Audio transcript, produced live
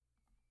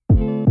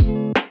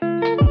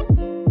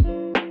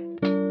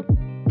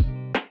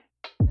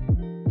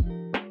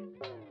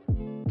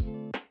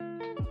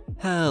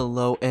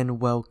Hello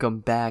and welcome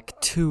back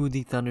to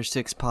the Thunder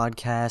Six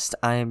podcast.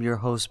 I am your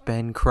host,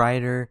 Ben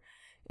Kreider,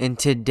 and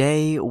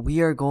today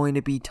we are going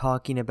to be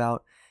talking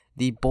about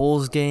the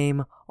Bulls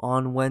game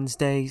on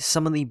Wednesday,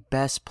 some of the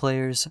best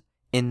players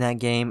in that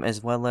game,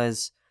 as well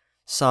as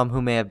some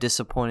who may have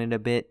disappointed a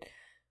bit,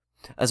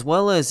 as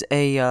well as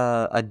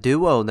a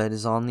duo that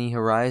is on the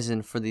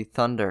horizon for the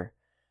Thunder.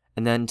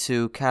 And then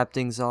to cap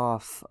things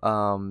off,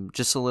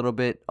 just a little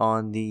bit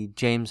on the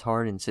James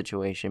Harden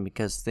situation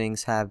because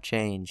things have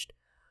changed.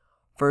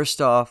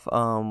 First off,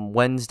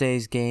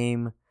 Wednesday's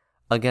game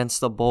against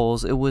the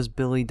Bulls, it was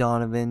Billy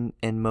Donovan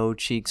and Mo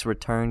Cheeks'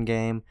 return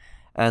game.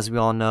 As we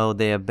all know,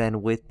 they have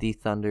been with the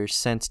Thunder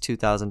since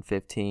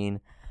 2015,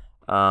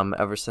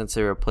 ever since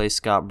they replaced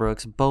Scott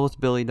Brooks.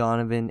 Both Billy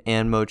Donovan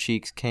and Mo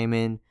Cheeks came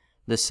in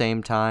the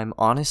same time.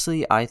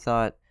 Honestly, I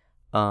thought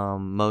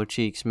Mo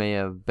Cheeks may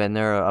have been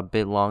there a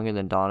bit longer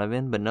than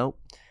Donovan, but nope.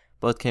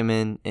 Both came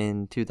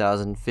in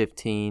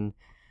 2015,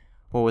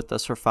 were with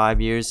us for 5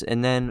 years,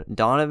 and then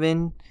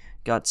Donovan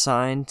got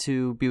signed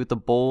to be with the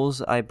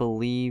Bulls, I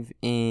believe,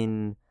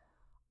 in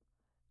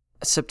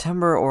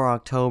September or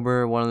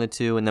October, one of the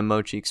two, and then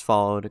Mo Cheeks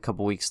followed a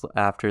couple weeks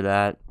after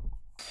that.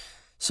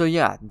 So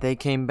yeah, they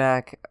came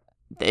back.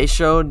 They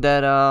showed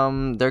that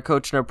they're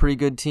coaching a pretty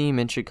good team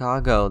in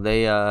Chicago.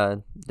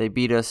 They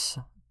beat us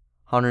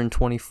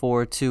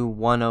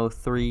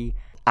 124-103.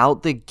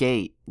 Out the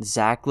gate,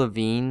 Zach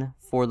LaVine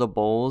for the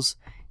Bulls,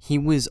 he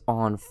was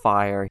on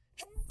fire.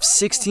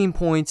 16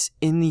 points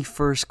in the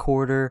first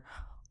quarter.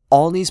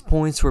 All these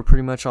points were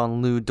pretty much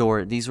on Lou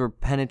Dort. These were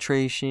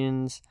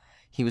penetrations.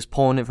 He was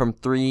pulling it from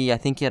three. I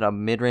think he had a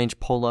mid-range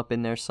pull-up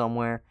in there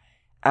somewhere.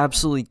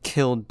 Absolutely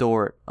killed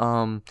Dort.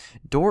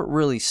 Dort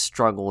really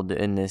struggled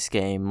in this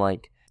game.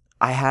 I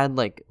had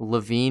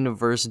LaVine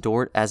versus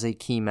Dort as a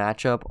key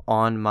matchup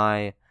on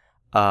my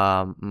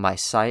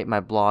site, my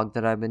blog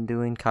that I've been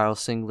doing,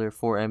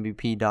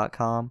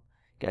 KyleSingler4MVP.com.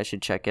 You guys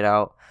should check it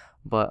out.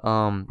 But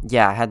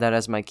yeah, I had that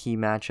as my key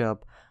matchup.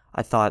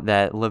 I thought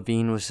that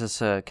LaVine was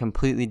just a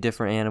completely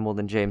different animal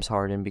than James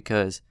Harden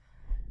because,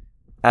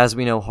 as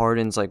we know,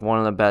 Harden's one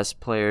of the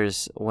best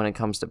players when it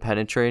comes to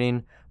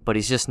penetrating, but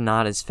he's just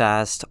not as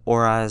fast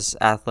or as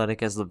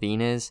athletic as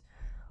LaVine is.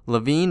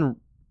 LaVine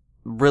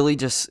really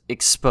just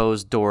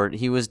exposed Dort.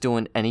 He was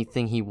doing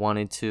anything he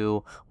wanted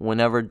to.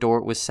 Whenever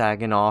Dort was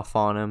sagging off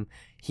on him,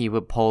 he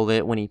would pull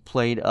it. When he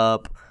played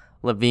up,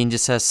 LaVine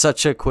just has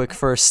such a quick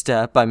first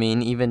step. I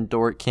mean, even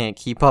Dort can't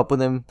keep up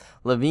with him.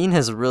 LaVine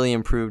has really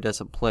improved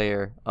as a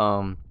player.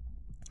 But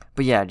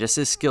yeah, just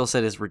his skill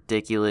set is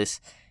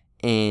ridiculous,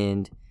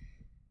 and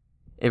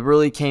it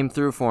really came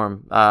through for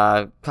him.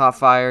 Caught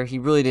fire. He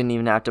really didn't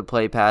even have to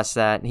play past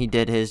that. He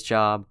did his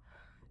job.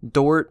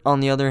 Dort,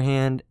 on the other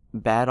hand,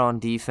 bad on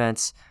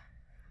defense.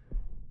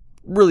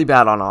 Really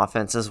bad on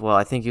offense as well.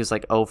 I think he was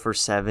 0 for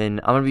 7.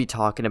 I'm going to be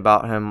talking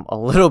about him a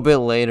little bit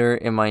later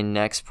in my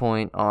next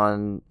point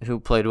on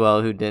who played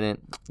well, who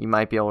didn't. You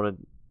might be able to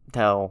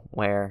tell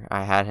where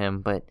I had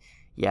him, but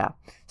yeah.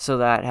 So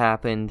that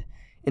happened.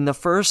 In the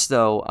first,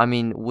 though, I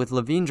mean, with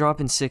LaVine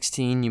dropping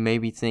 16, you may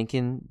be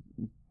thinking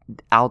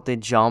out the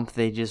jump,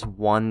 they just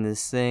won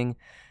this thing.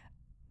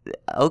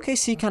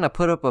 OKC kind of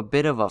put up a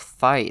bit of a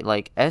fight.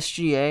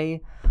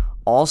 SGA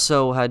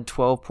also had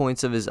 12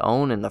 points of his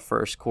own in the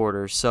first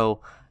quarter.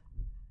 So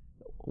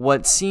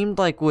what seemed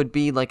would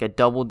be a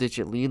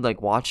double-digit lead,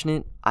 watching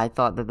it, I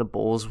thought that the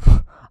Bulls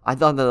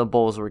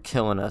were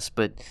killing us,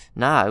 but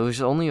nah, it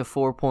was only a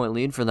 4-point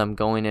lead for them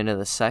going into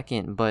the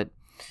second. But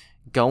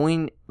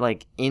going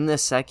in the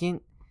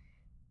second,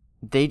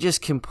 they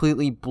just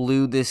completely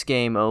blew this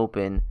game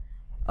open.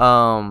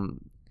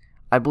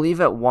 I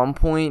believe at one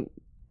point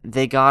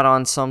they got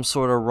on some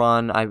sort of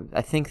run.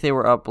 I think they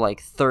were up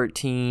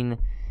 13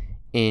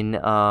 in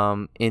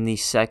the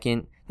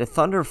second. The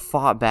Thunder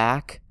fought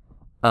back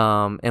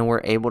and were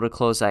able to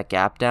close that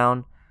gap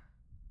down.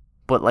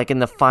 But in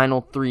the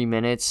final 3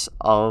 minutes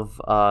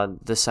of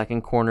the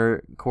second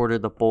quarter,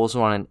 the Bulls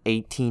were on an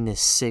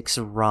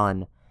 18-6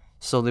 run.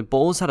 So the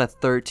Bulls had a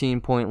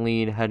 13-point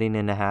lead heading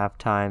into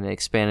halftime. They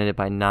expanded it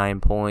by 9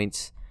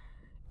 points.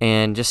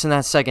 And just in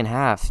that second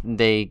half,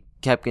 they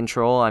kept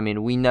control. I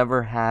mean, we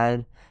never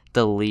had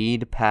the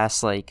lead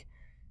past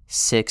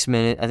 6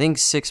 minutes. I think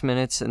 6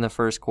 minutes in the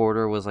first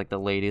quarter was the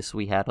latest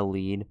we had a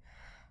lead.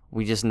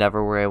 We just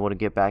never were able to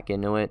get back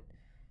into it.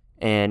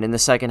 And in the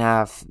second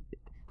half,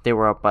 they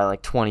were up by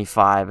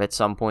 25 at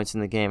some points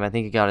in the game. I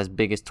think it got as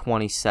big as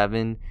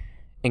 27.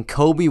 And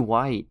Kobe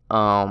White,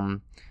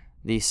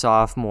 the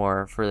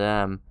sophomore for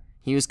them,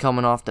 he was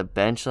coming off the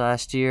bench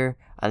last year.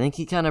 I think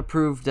he kind of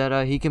proved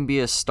that he can be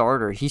a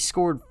starter. He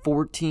scored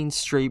 14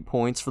 straight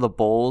points for the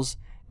Bulls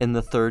in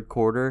the third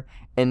quarter,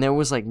 and there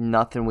was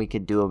nothing we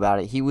could do about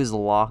it. He was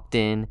locked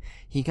in.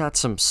 He got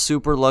some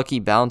super lucky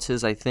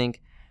bounces. I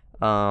think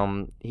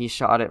he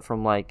shot it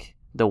from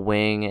the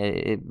wing.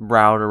 It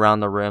routed around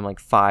the rim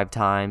 5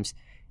 times,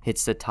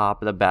 hits the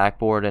top of the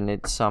backboard, and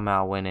it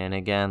somehow went in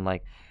again.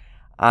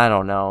 I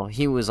don't know.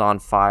 He was on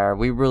fire.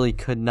 We really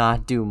could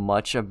not do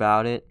much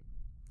about it.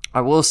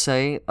 I will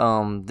say,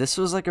 this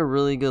was like a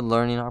really good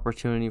learning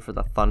opportunity for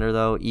the Thunder,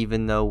 though.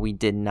 Even though we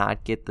did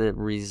not get the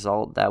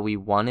result that we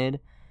wanted,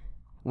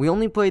 we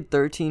only played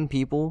 13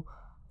 people,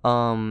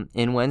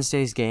 in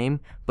Wednesday's game,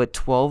 but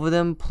 12 of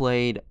them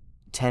played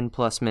 10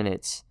 plus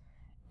minutes.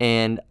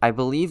 And I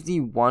believe the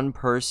one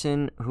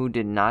person who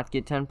did not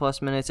get 10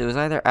 plus minutes, it was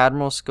either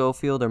Admiral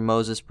Schofield or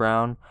Moses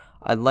Brown.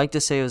 I'd like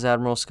to say it was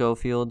Admiral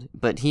Schofield,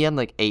 but he had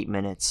like 8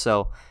 minutes.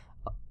 So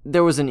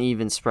there was an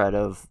even spread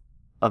of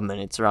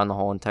minutes around the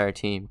whole entire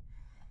team.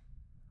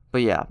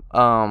 But yeah,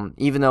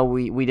 even though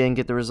we didn't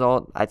get the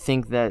result, I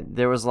think that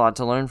there was a lot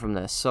to learn from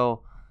this.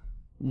 So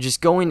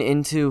just going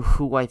into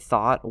who I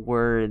thought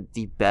were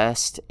the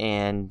best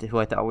and who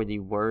I thought were the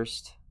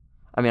worst.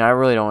 I mean, I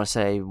really don't want to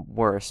say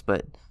worst,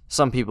 but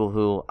some people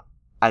who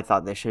I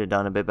thought they should have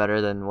done a bit better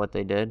than what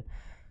they did.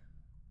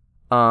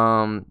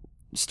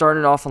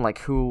 Started off on like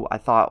who I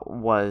thought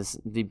was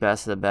the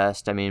best of the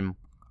best. I mean,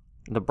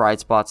 the bright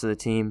spots of the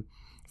team.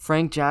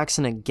 Frank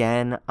Jackson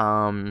again.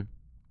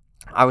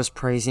 I was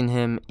praising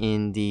him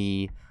in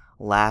the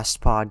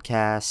last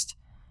podcast.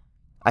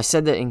 I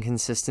said that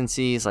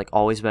inconsistency has like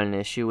always been an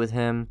issue with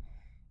him,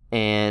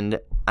 and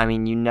I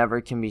mean you never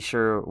can be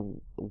sure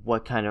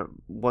what kind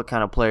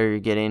of player you're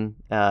getting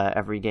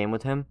every game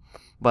with him.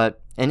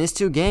 But in his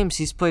 2 games,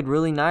 he's played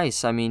really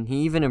nice. I mean, he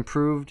even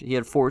improved. He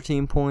had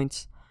 14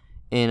 points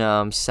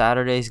in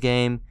Saturday's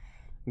game,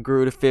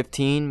 grew to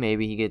 15.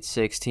 Maybe he gets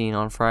 16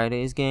 on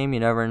Friday's game. You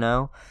never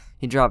know.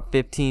 He dropped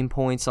 15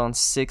 points on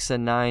 6 of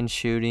 9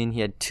 shooting. He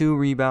had 2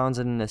 rebounds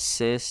and an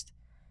assist.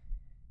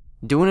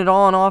 Doing it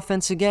all on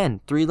offense again.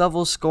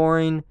 3-level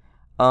scoring.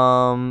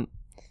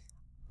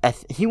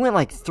 He went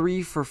like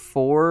 3 for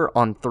 4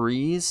 on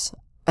threes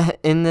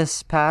in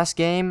this past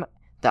game.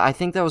 I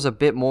think that was a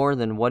bit more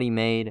than what he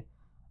made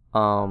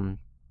in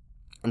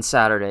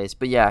Saturdays.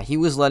 But yeah, he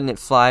was letting it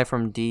fly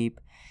from deep.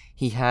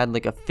 He had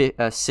like a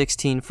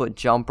 16-foot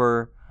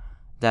jumper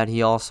that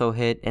he also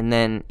hit. And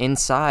then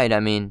inside, I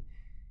mean,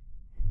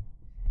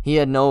 he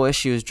had no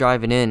issues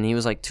driving in. He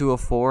was like 2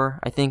 of 4,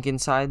 I think,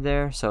 inside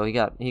there. So he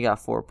got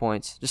 4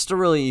 points. Just a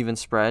really even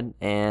spread.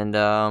 And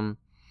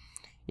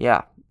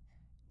yeah,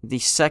 the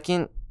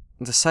second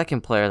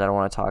player that I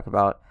want to talk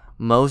about,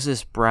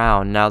 Moses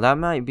Brown. Now that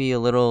might be a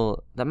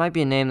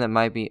name that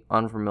might be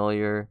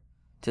unfamiliar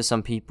to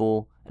some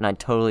people, and I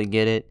totally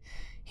get it.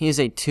 He is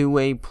a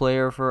 2-way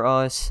player for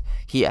us.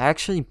 He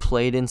actually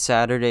played in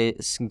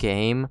Saturday's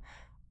game,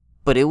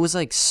 but it was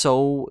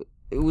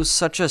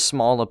such a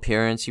small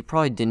appearance. You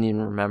probably didn't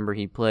even remember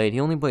he played. He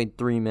only played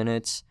 3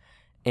 minutes,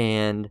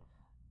 and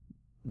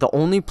the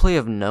only play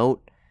of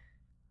note,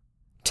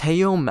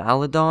 Teo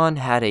Maledon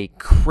had a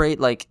great,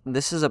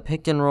 this is a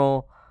pick and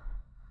roll.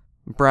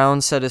 Brown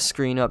set a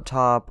screen up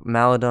top.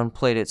 Maledon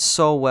played it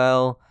so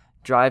well.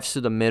 Drives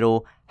through the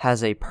middle.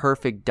 Has a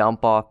perfect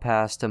dump off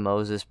pass to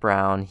Moses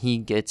Brown. He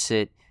gets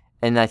it.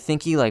 And I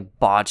think he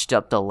botched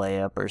up the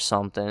layup or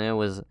something.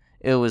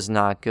 It was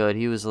not good.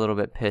 He was a little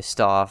bit pissed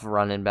off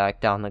running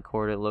back down the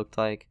court, it looked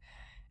like.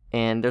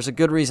 And there's a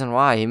good reason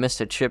why. He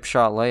missed a chip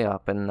shot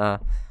layup. And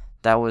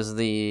that was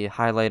the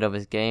highlight of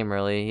his game,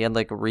 really. He had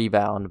a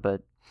rebound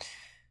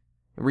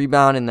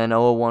and then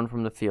 0-1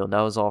 from the field.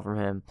 That was all from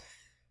him.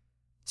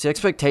 So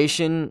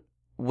expectation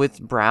with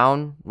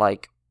Brown,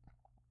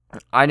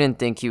 I didn't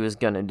think he was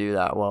going to do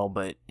that well,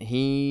 but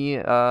he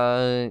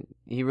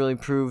really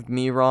proved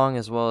me wrong,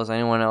 as well as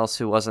anyone else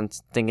who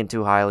wasn't thinking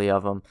too highly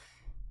of him.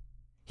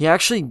 He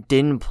actually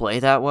didn't play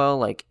that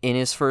well, in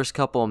his first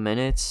couple of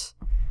minutes.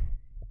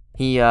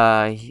 He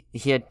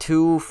had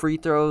 2 free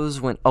throws,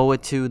 went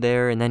 0-2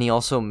 there, and then he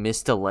also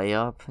missed a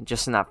layup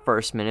just in that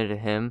first minute of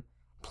him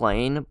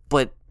playing.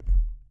 But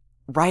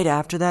right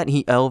after that,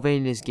 he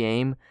elevated his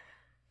game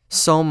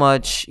so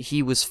much.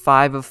 He was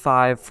 5 of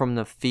 5 from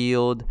the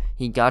field.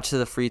 He got to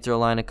the free throw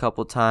line a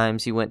couple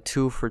times. He went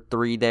 2 for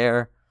 3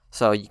 there,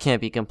 so you can't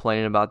be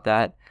complaining about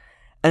that.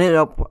 Ended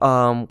up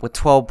with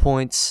 12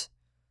 points,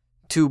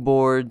 2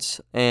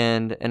 boards,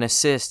 and an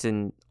assist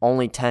in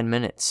only 10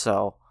 minutes,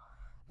 so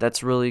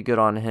that's really good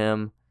on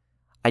him.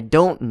 I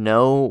don't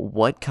know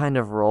what kind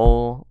of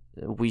role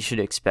we should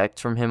expect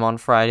from him on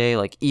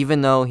Friday.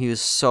 Even though he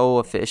was so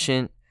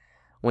efficient,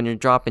 when you're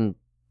dropping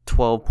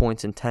 12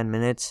 points in 10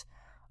 minutes,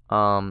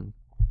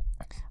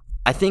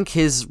 I think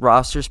his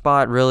roster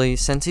spot, really,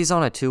 since he's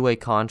on a 2-way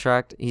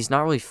contract, he's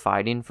not really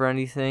fighting for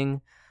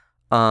anything.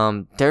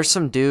 There's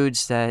some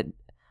dudes that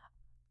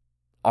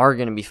are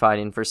going to be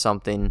fighting for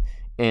something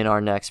in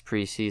our next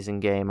preseason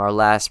game, our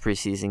last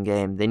preseason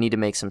game. They need to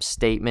make some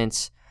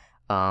statements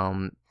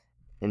and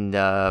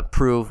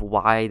prove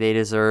why they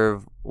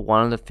deserve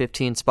one of the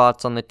 15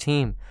 spots on the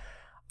team.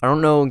 I don't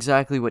know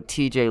exactly what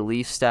TJ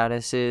Leaf's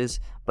status is,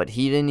 but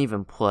he didn't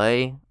even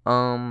play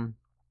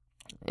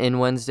in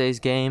Wednesday's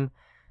game.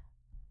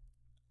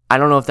 I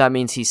don't know if that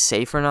means he's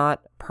safe or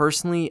not.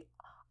 Personally,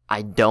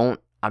 I'm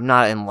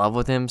not in love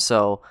with him,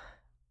 so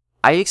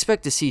I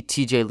expect to see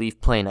TJ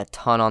Leaf playing a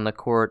ton on the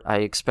court. I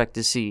expect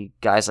to see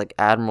guys like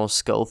Admiral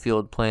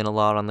Schofield playing a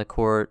lot on the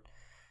court.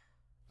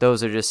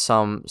 those are just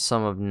some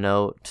of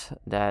note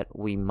that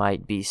we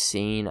might be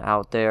seeing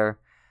out there.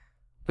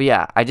 But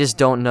yeah, I just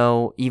don't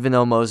know, even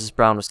though Moses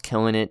Brown was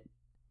killing it,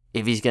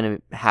 if he's going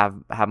to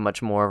have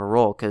much more of a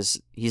role,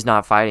 because he's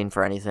not fighting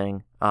for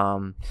anything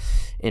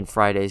in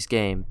Friday's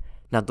game.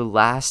 Now, the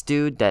last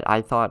dude that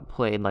I thought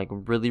played like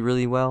really,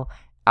 really well,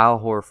 Al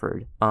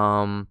Horford.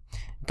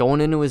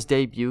 Going into his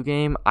debut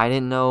game, I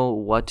didn't know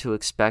what to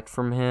expect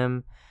from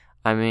him.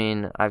 I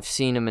mean, I've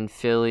seen him in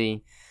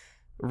Philly.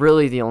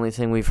 Really, the only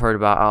thing we've heard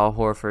about Al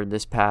Horford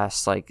these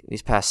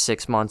past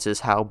 6 months is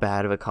how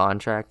bad of a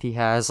contract he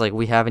has. Like,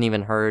 we haven't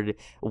even heard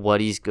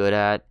what he's good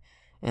at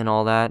and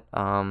all that.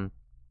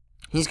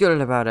 He's good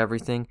at about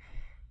everything.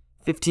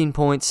 15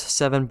 points,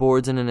 7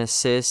 boards, and an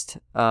assist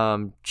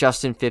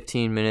just in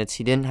 15 minutes.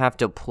 He didn't have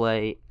to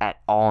play at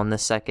all in the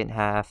second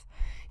half.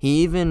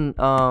 He even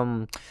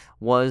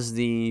was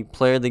the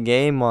player of the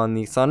game on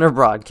the Thunder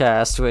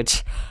broadcast,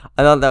 which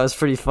I thought that was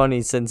pretty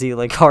funny since he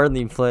like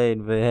hardly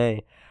played. But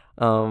hey,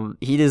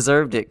 he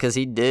deserved it because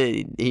he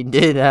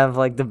did have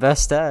like the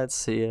best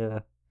stats. Yeah,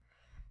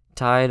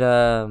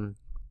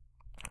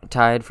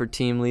 tied for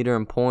team leader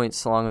in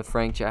points along with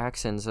Frank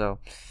Jackson. So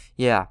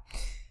yeah,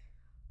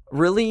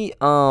 really,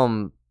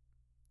 the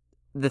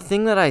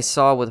thing that I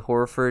saw with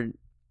Horford,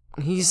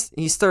 he's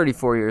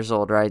 34 years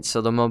old, right? So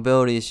the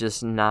mobility is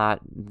just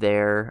not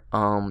there.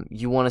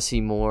 You want to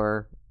see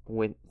more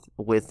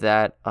with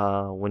that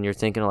when you're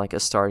thinking of like a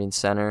starting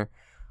center,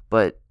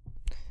 but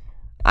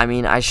I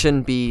mean, I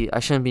shouldn't be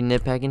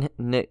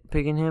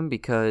nitpicking him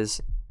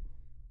because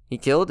he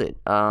killed it.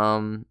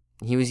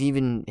 He was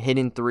even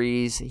hitting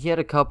threes. He had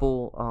a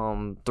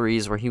couple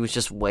threes where he was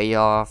just way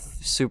off,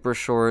 super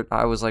short.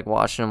 I was like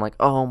watching him like,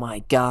 "Oh my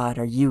god,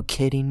 are you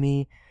kidding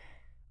me?"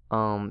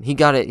 He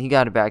got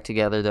it back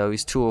together though.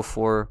 He's 2 of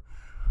 4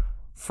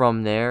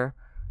 from there.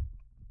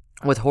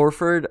 With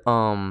Horford,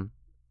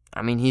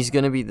 I mean, he's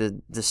going to be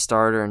the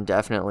starter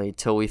indefinitely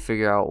till we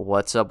figure out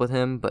what's up with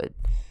him, but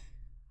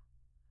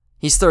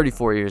he's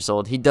 34 years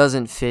old. He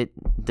doesn't fit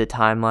the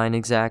timeline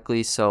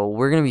exactly, so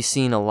we're going to be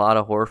seeing a lot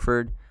of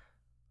Horford.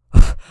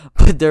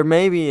 But there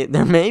may be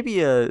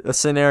a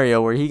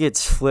scenario where he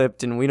gets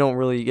flipped and we don't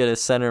really get a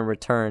center in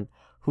return.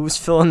 Who's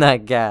filling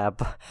that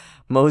gap?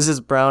 Moses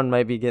Brown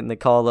might be getting the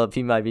call up.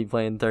 He might be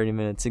playing 30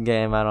 minutes a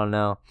game. I don't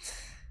know.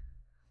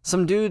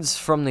 Some dudes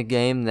from the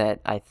game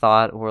that I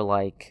thought were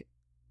like,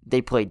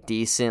 they played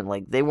decent.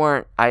 Like they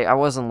weren't. I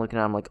wasn't looking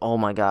at them like, oh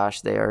my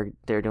gosh, they're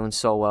doing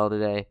so well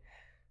today.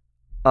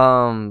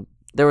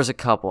 There was a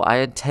couple. I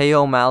had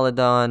Teo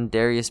Maladon,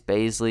 Darius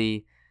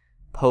Baisley,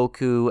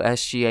 Poku,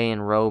 SGA,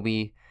 and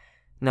Roby.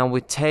 Now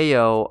with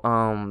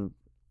Teo,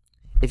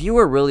 if you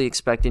were really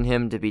expecting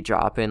him to be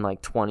dropping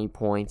like 20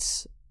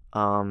 points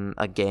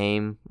a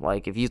game,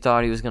 like if you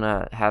thought he was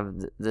gonna have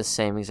the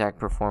same exact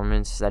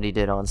performance that he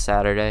did on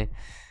Saturday,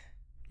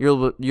 you're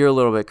a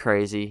little bit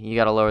crazy. You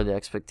got to lower the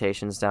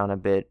expectations down a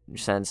bit,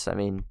 since I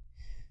mean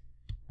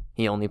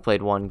he only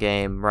played one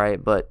game,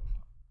 right? But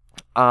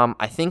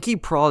I think he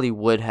probably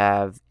would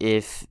have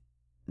if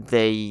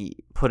they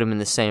put him in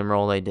the same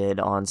role they did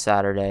on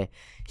Saturday.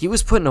 He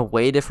was put in a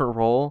way different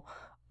role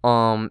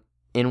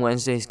in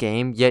Wednesday's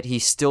game, yet he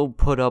still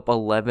put up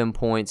 11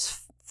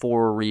 points,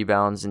 4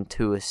 rebounds, and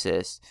 2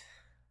 assists.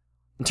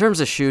 In terms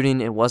of shooting,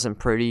 it wasn't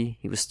pretty.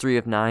 He was 3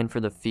 of 9 for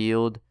the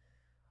field.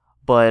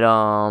 But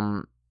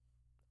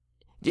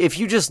if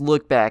you just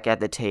look back at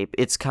the tape,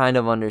 it's kind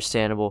of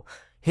understandable.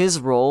 His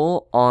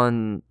role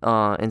in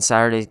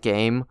Saturday's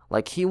game,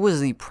 like he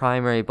was the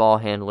primary ball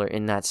handler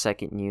in that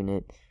second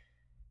unit.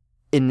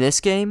 In this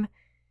game,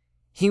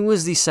 he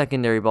was the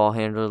secondary ball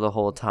handler the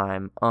whole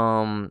time.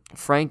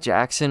 Frank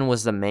Jackson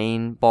was the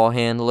main ball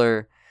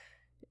handler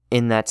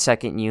in that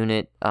second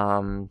unit.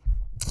 And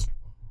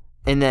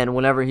then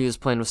whenever he was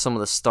playing with some of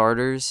the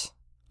starters,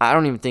 I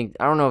don't know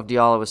if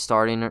Diallo was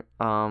starting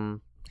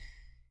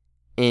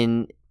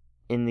in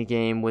the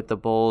game with the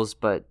Bulls,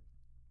 but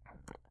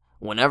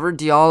whenever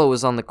Diallo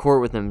was on the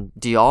court with him,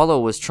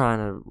 Diallo was trying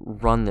to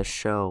run the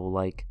show.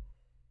 Like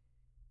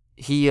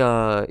he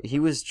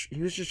was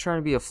just trying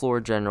to be a floor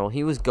general.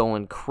 He was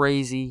going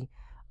crazy.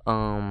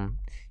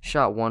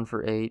 Shot 1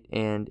 for 8,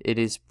 and it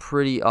is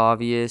pretty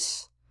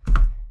obvious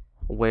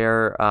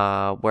where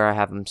I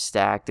have him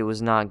stacked. It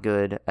was not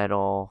good at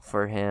all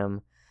for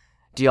him.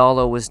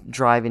 Diallo was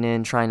driving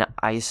in, trying to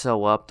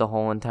ISO up the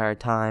whole entire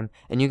time.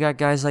 And you got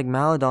guys like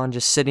Maladon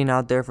just sitting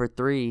out there for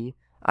 3.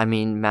 I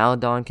mean,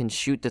 Maladon can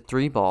shoot the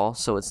 3 ball,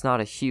 so it's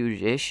not a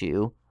huge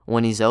issue.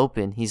 When he's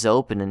open,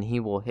 and he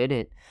will hit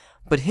it.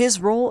 But his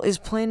role is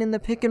playing in the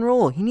pick and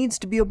roll. He needs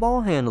to be a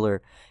ball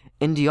handler.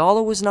 And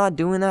Diallo was not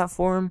doing that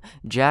for him.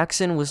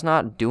 Jackson was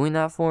not doing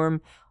that for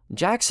him.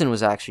 Jackson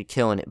was actually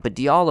killing it, but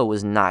Diallo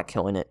was not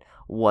killing it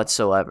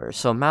whatsoever.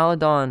 So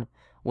Maladon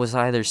was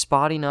either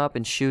spotting up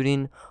and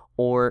shooting,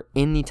 or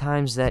in the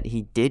times that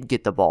he did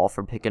get the ball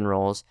for pick and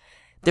rolls,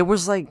 there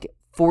was like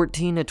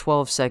 14 to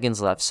 12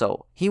 seconds left.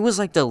 So he was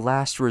like the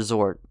last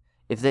resort.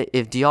 If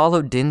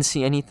Diallo didn't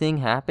see anything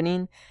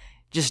happening,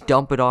 just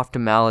dump it off to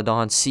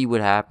Maladon, see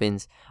what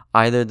happens.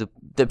 Either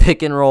the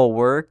pick and roll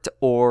worked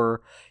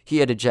or he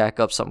had to jack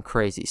up something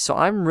crazy. So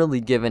I'm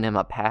really giving him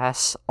a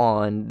pass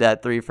on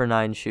that 3 for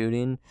 9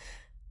 shooting.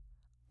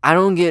 I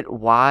don't get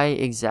why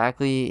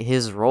exactly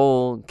his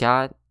role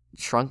got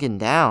shrunken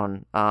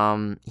down.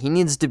 He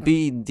needs to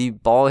be the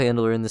ball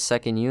handler in the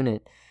second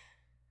unit.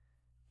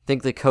 I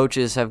think the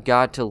coaches have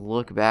got to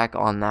look back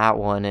on that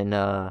one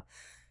and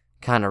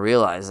kind of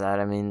realize that.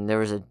 I mean, there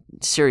was a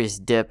serious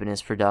dip in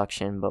his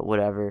production, but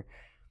whatever.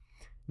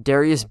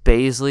 Darius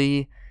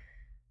Bazley,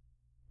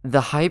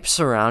 the hype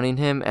surrounding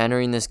him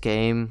entering this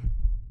game,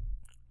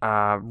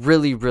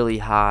 really, really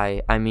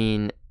high. I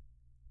mean,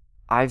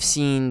 I've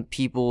seen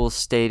people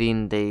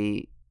stating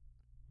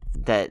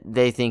that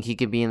they think he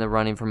could be in the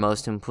running for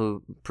most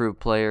improved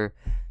player.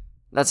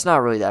 That's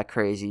not really that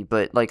crazy,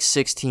 but like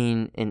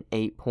 16 and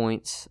 8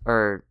 points,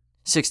 or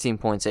 16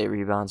 points, 8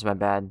 rebounds, my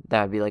bad.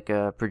 That would be like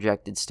a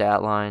projected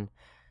stat line.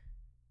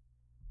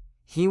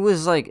 He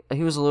was a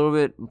little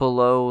bit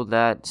below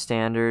that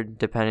standard,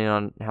 depending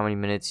on how many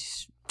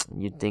minutes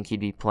you'd think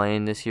he'd be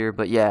playing this year.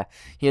 But yeah,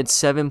 he had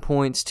 7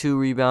 points, 2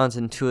 rebounds,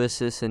 and 2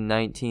 assists in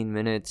 19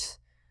 minutes.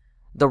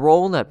 The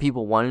role that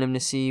people wanted him to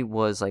see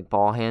was like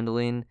ball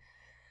handling,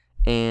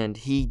 and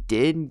he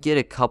did get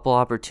a couple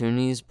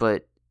opportunities,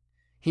 but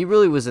he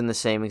really was in the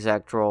same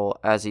exact role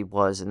as he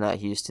was in that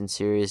Houston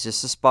series.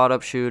 Just a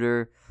spot-up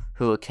shooter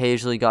who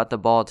occasionally got the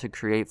ball to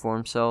create for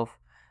himself.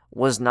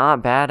 Was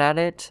not bad at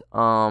it.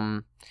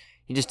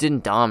 He just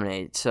didn't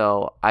dominate.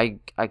 So I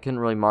couldn't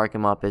really mark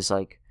him up as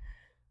like,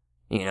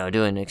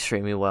 doing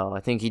extremely well. I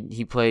think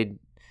he played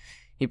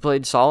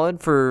solid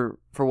for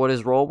what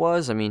his role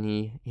was. I mean,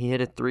 he hit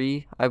a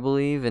 3, I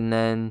believe, and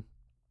then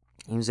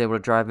he was able to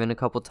drive in a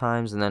couple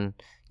times and then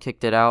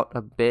kicked it out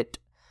a bit.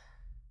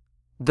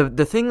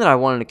 The thing that I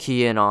wanted to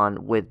key in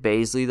on with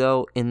Bazley,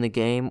 though, in the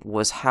game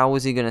was how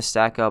was he going to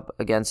stack up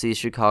against these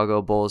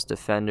Chicago Bulls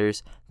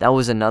defenders. That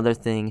was another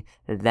thing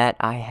that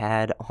I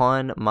had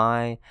on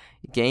my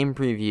game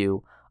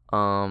preview.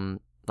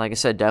 Like I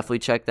said, definitely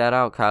check that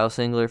out,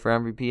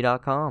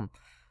 KyleSinglerForMVP.com.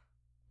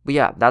 But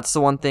yeah, that's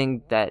the one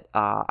thing that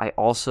I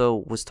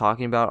also was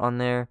talking about on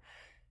there.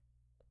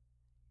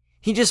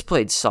 He just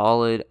played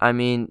solid. I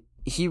mean,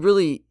 he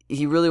really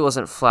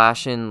wasn't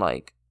flashing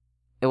like.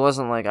 It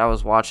wasn't like I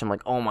was watching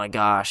like, oh my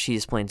gosh,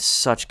 he's playing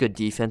such good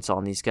defense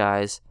on these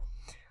guys.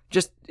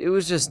 It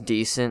was just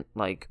decent.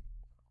 Like,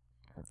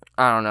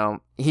 I don't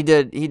know. He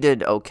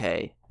did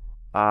okay.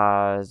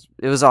 It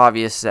was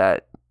obvious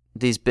that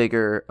these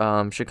bigger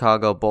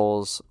Chicago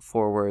Bulls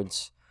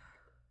forwards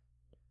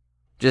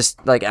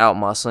just like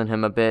out-muscling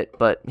him a bit,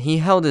 but he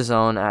held his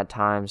own at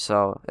times,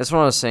 so it's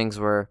one of those things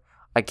where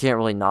I can't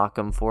really knock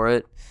him for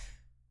it.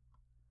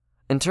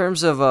 In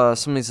terms of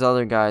some of these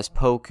other guys,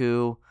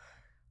 Poku,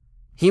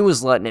 he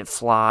was letting it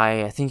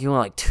fly. I think he went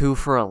like 2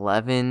 for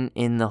 11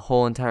 in the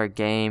whole entire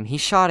game. He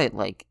shot it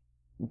like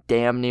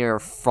damn near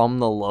from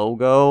the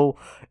logo,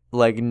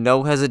 like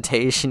no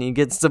hesitation. He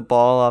gets the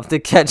ball off the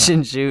catch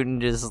and shoot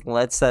and just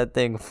lets that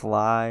thing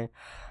fly.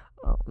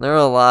 There are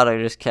a lot of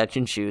just catch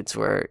and shoots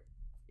where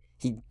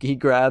he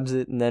grabs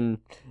it and then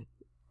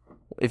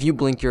if you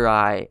blink your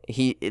eye,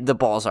 the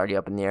ball's already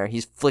up in the air.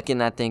 He's flicking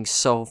that thing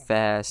so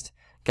fast.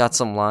 Got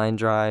some line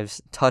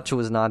drives. Touch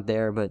was not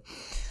there, but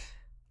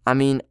I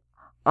mean,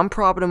 I'm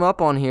propping him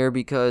up on here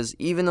because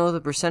even though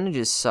the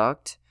percentages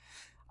sucked,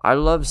 I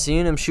love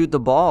seeing him shoot the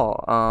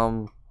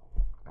ball.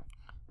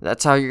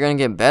 That's how you're going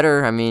to get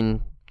better. I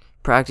mean,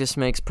 practice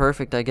makes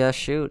perfect, I guess,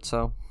 shoot.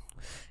 So,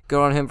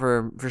 good on him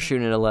for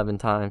shooting it 11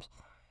 times.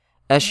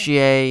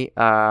 SGA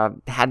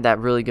had that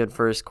really good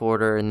first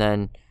quarter and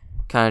then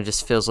kind of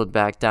just fizzled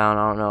back down.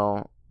 I don't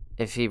know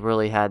if he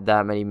really had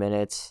that many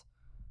minutes.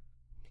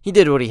 He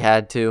did what he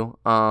had to.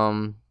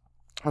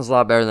 It was a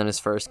lot better than his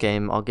first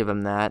game. I'll give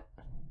him that.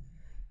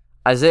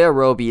 Isaiah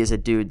Roby is a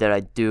dude that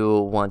I do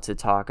want to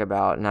talk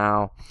about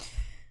now.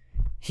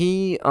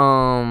 He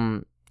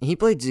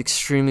played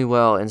extremely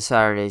well in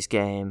Saturday's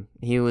game.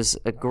 He was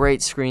a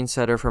great screen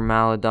setter for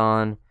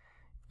Maledon.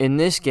 In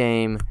this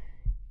game,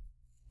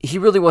 he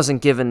really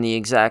wasn't given the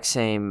exact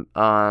same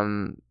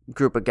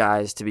group of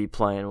guys to be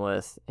playing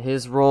with.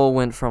 His role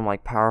went from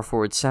like power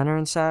forward center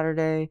in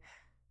Saturday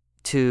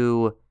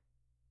to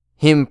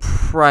him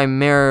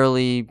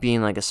primarily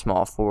being like a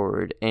small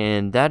forward,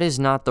 and that is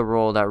not the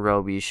role that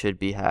Roby should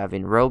be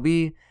having.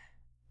 Roby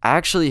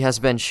actually has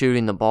been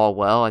shooting the ball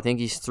well. I think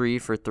he's 3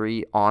 for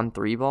 3 on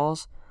 3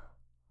 balls,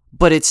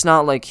 but it's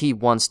not like he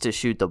wants to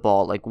shoot the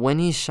ball. Like when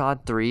he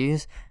shot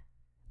threes,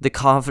 the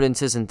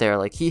confidence isn't there.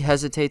 Like he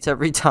hesitates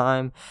every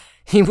time.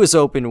 He was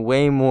open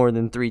way more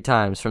than 3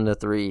 times from the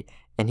 3,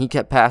 and he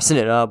kept passing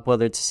it up,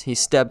 whether it's he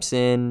steps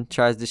in,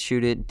 tries to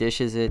shoot it,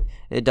 dishes it,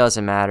 it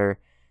doesn't matter.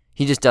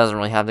 He just doesn't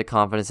really have the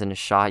confidence in his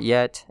shot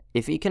yet.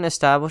 If he can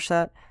establish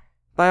that,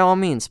 by all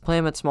means, play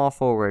him at small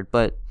forward.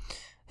 But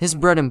his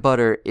bread and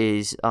butter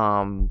is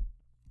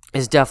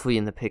definitely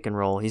in the pick and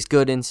roll. He's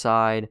good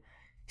inside.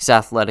 He's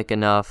athletic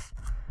enough.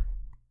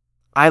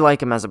 I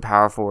like him as a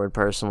power forward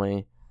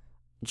personally,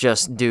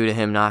 just due to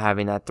him not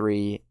having that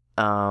 3.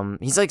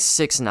 He's like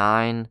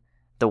 6'9",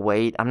 the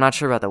weight. I'm not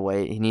sure about the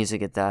weight. He needs to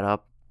get that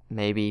up,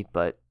 maybe,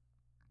 but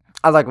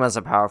I like him as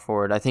a power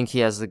forward. I think he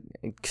has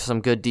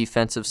some good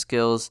defensive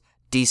skills,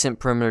 decent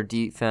perimeter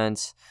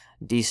defense,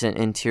 decent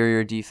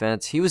interior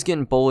defense. He was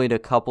getting bullied a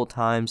couple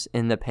times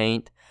in the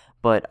paint,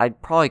 but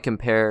I'd probably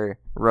compare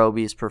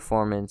Roby's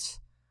performance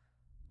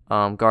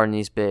guarding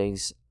these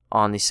bigs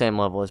on the same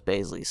level as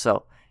Bazley.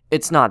 So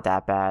it's not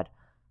that bad.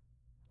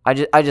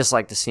 I just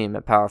like to see him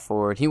at power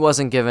forward. He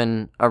wasn't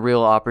given a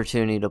real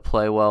opportunity to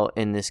play well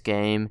in this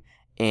game,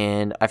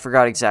 and I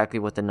forgot exactly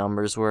what the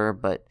numbers were,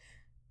 but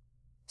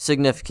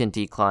significant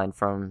decline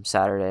from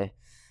Saturday.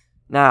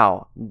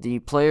 Now, the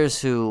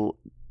players who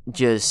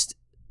just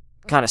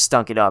kind of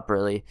stunk it up,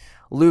 really.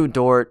 Lou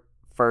Dort,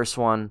 first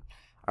one.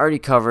 I already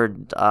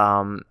covered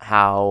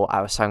how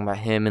I was talking about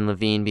him and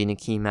Levine being a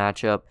key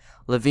matchup.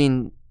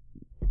 Levine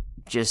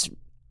just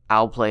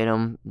outplayed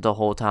him the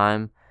whole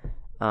time.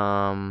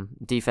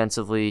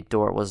 Defensively,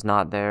 Dort was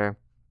not there.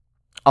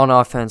 On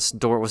offense,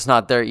 Dort was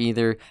not there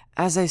either.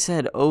 As I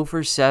said, 0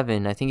 for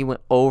 7. I think he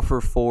went 0 for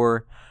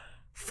 4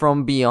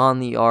 from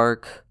beyond the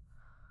arc.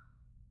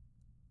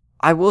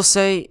 I will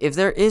say, if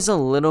there is a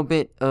little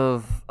bit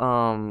of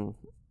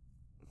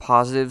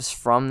positives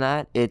from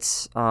that,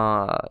 it's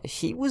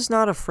he was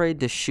not afraid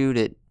to shoot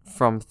it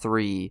from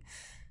 3.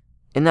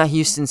 In that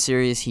Houston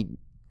series, he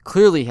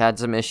clearly had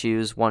some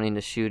issues wanting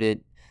to shoot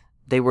it.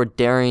 They were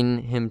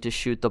daring him to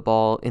shoot the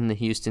ball in the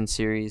Houston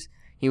series.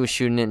 He was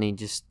shooting it and he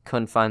just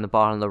couldn't find the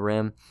bottom of the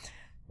rim.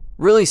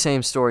 Really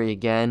same story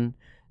again.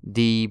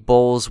 The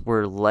Bulls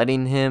were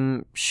letting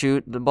him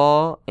shoot the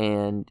ball,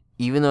 and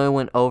even though he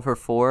went 0 for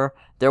 4,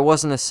 there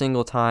wasn't a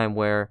single time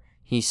where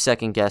he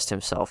second-guessed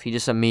himself. He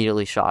just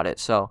immediately shot it.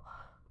 So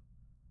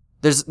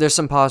there's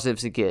some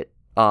positives to get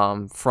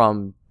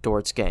from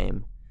Dort's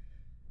game.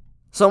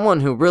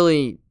 Someone who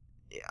really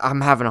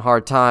I'm having a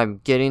hard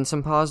time getting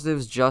some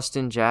positives,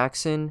 Justin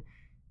Jackson.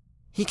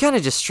 He kind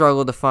of just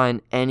struggled to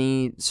find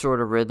any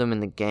sort of rhythm in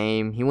the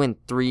game. He went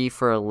 3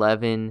 for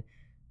 11.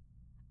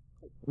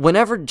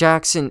 Whenever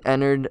Jackson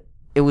entered,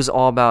 it was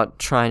all about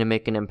trying to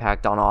make an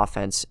impact on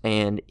offense,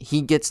 and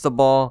he gets the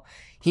ball.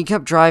 He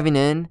kept driving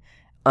in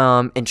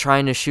and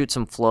trying to shoot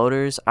some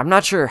floaters. I'm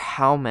not sure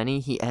how many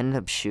he ended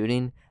up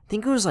shooting. I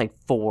think it was like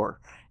 4,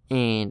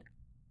 and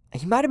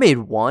he might have made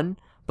 1,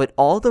 but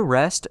all the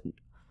rest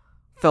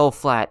fell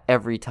flat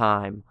every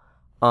time.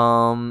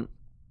 I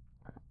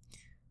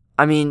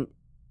mean,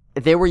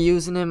 they were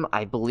using him,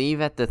 I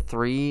believe, at the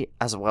 3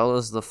 as well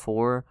as the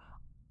 4.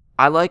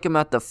 I like him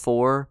at the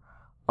 4.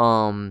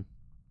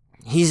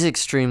 He's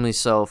extremely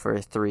slow for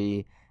a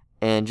 3,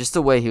 and just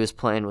the way he was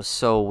playing was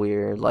so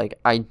weird. Like,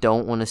 I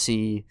don't want to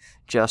see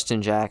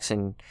Justin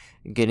Jackson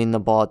getting the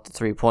ball at the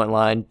 3-point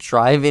line,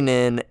 driving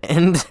in,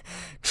 and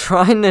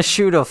trying to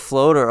shoot a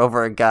floater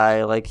over a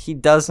guy. Like, he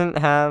doesn't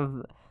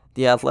have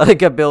the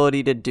athletic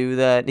ability to do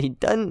that. He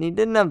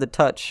didn't have the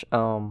touch.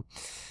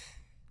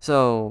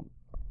 So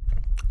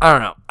I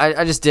don't know.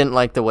 I just didn't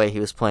like the way he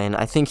was playing.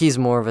 I think he's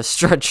more of a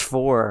stretch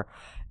 4.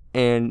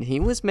 And he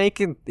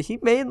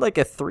made like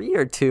a 3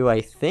 or 2,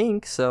 I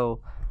think. So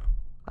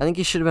I think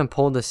he should have been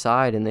pulled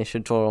aside, and they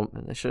should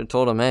have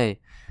told him, hey,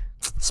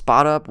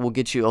 spot up, we'll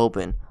get you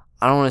open.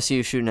 I don't want to see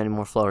you shooting any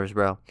more floaters,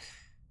 bro.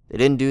 They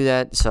didn't do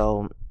that,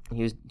 so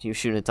he was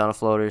shooting a ton of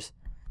floaters.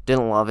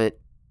 Didn't love it.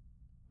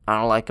 I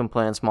don't like him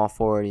playing small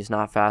forward. He's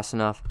not fast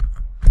enough.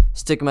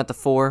 Stick him at the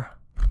 4.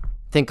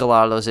 Think a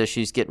lot of those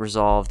issues get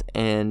resolved,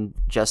 and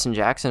Justin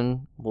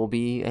Jackson will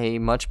be a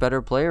much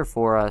better player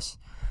for us.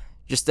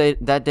 Just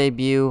that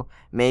debut,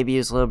 maybe it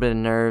was a little bit of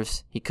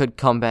nerves. He could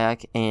come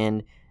back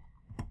and,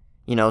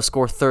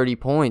 score 30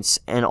 points,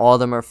 and all of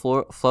them are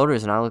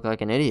floaters, and I look like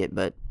an idiot.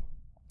 But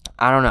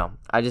I don't know.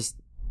 I just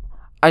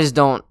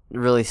don't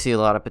really see a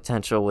lot of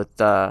potential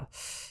with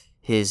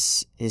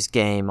his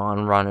game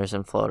on runners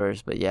and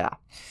floaters. But yeah,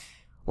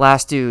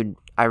 last dude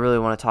I really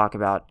want to talk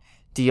about,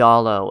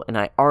 Diallo, and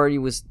I already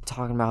was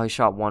talking about how he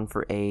shot 1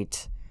 for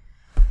 8.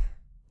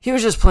 He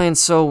was just playing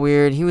so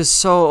weird. He was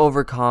so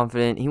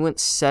overconfident. He went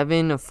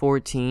 7 of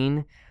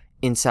 14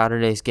 in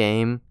Saturday's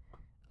game.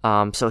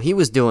 So he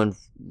was doing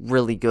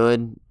really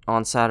good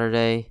on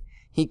Saturday.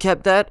 He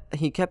kept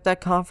that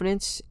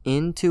confidence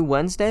into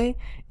Wednesday,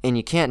 and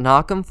you can't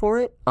knock him for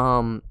it.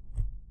 But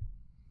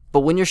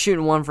when you're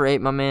shooting 1 for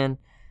 8, my man,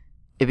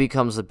 it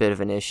becomes a bit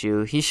of an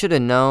issue. He should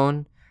have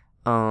known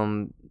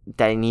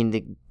that he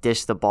needed to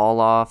dish the ball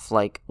off.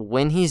 Like,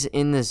 when he's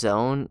in the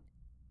zone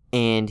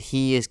and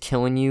he is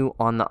killing you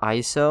on the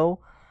ISO,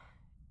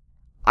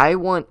 I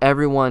want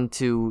everyone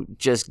to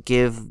just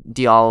give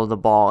Diallo the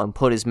ball and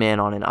put his man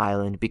on an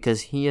island,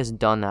 because he has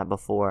done that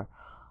before.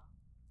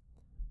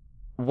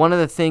 One of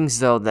the things,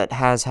 though, that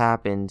has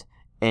happened,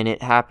 and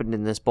it happened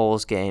in this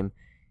Bulls game,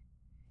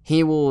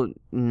 he will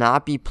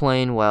not be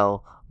playing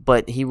well,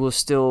 but he will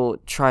still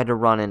try to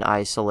run in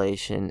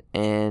isolation,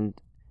 and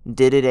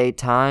did it 8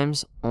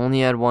 times, only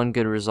had 1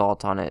 good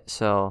result on it.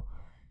 So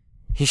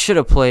he should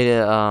have played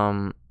it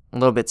a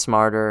little bit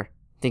smarter.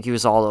 I think he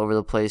was all over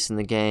the place in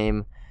the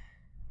game.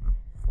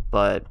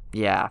 But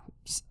yeah,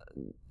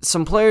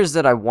 some players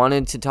that I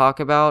wanted to talk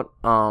about,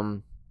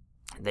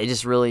 they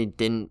just really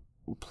didn't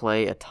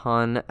play a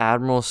ton.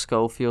 Admiral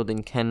Schofield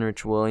and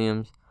Kenrich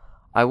Williams.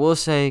 I will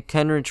say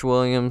Kenrich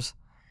Williams,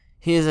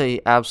 he is a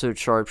absolute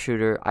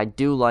sharpshooter. I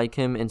do like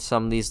him in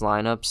some of these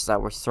lineups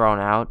that were thrown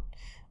out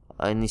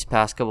in these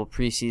past couple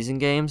preseason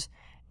games,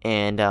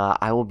 and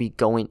I will be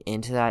going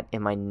into that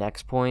in my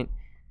next point.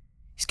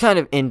 He's kind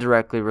of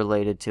indirectly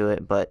related to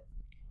it, but,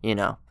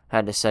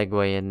 had to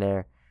segue in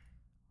there.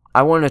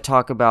 I want to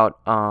talk about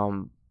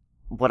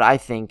what I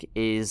think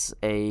is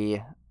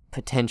a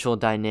potential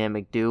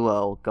dynamic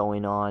duo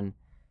going on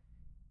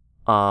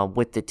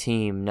with the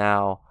team.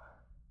 Now,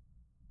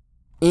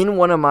 in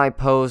one of my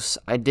posts,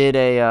 I did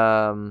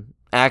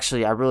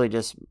actually, I really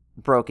just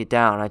broke it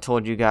down. I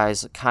told you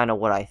guys kind of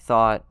what I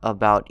thought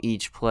about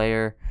each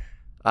player.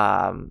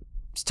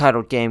 It's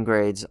titled Game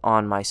Grades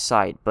on my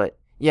site. But,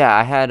 yeah,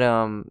 I had,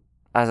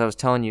 as I was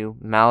telling you,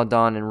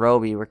 Maladon and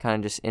Roby were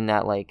kind of just in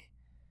that,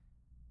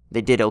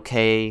 they did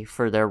okay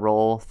for their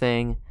role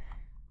thing.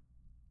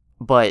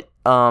 But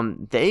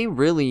they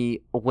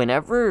really,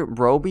 whenever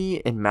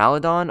Roby and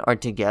Maladon are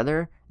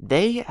together,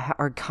 they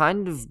are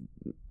kind of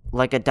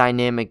like a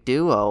dynamic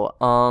duo.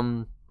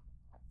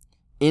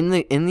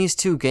 In these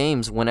two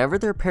games, whenever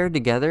they're paired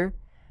together,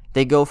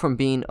 they go from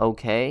being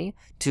okay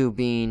to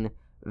being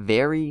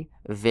very,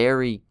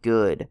 very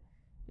good.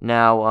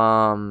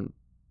 Now,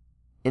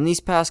 in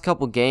these past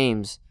couple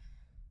games,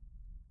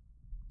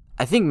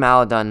 I think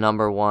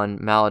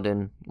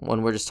Maladon,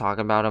 when we're just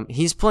talking about him,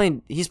 he's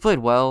played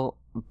well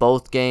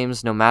both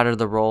games, no matter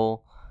the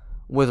role.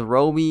 With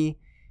Roby,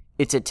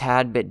 it's a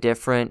tad bit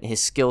different.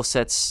 His skill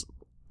set's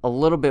a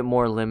little bit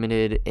more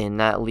limited, and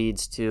that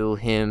leads to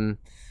him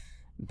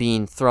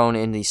being thrown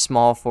in the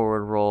small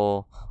forward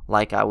role,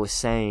 like I was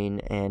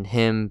saying, and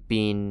him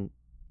being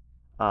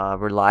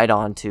relied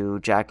on to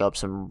jack up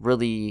some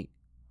really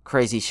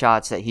crazy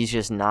shots that he's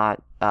just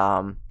not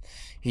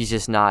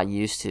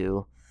used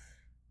to.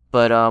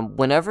 But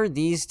whenever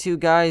these two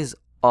guys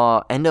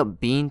end up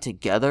being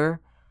together,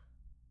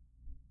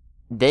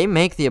 they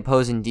make the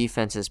opposing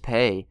defenses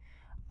pay.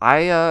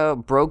 I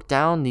broke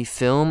down the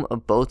film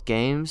of both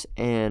games,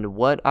 and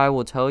what I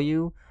will tell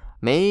you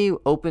may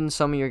open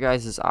some of your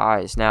guys'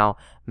 eyes. Now,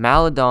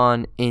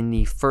 Maladon in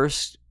the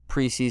first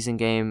preseason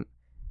game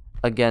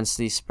against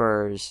the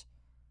Spurs,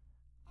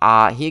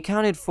 he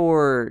accounted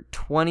for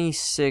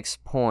 26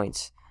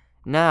 points.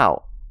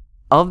 Now,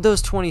 of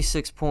those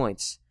 26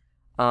 points,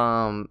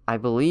 I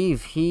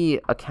believe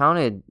he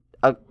accounted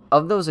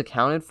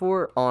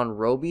for on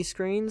Roby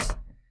screens,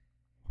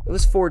 it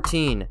was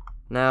 14.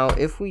 Now,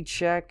 if we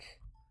check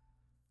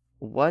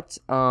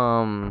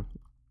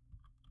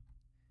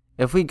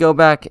if we go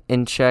back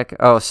and check,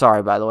 oh,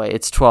 sorry, by the way,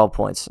 it's 12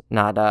 points,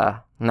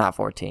 not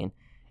 14.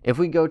 If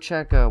we go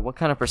check what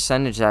kind of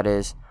percentage that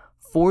is,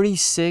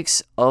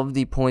 46 of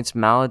the points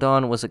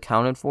Maladon was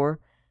accounted for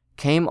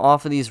came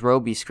off of these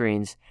Roby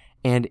screens,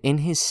 and in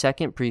his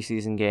second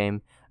preseason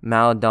game,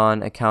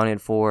 Maladon accounted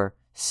for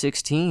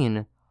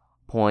 16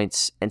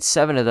 points, and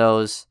 7 of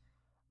those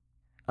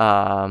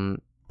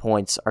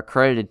points are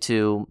credited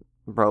to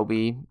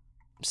Roby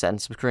setting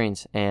some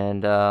screens,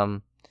 and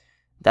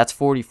that's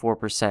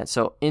 44%.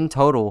 So in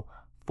total,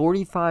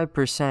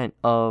 45%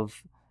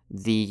 of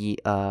the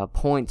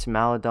points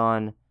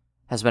Maladon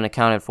has been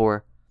accounted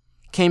for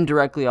came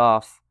directly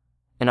off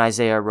an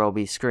Isaiah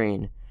Roby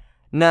screen.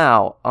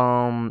 Now,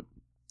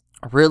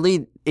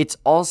 really, it's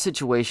all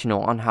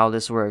situational on how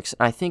this works.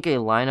 I think a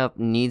lineup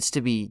needs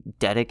to be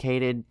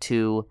dedicated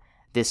to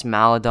this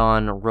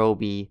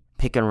Maladon-Roby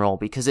pick and roll,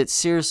 because it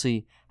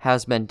seriously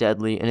has been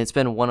deadly, and it's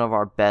been one of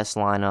our best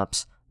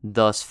lineups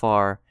thus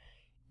far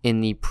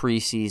in the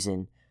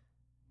preseason.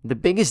 The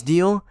biggest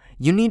deal,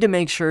 you need to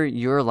make sure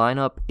your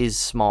lineup is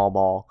small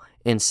ball.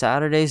 In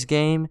Saturday's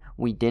game,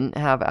 we didn't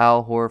have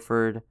Al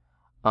Horford.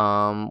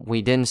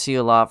 We didn't see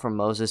a lot from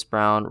Moses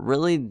Brown.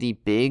 Really, the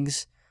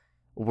bigs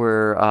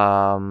were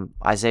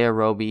Isaiah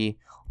Roby,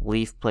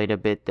 Leaf played a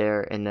bit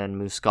there, and then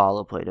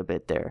Muscala played a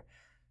bit there.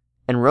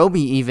 And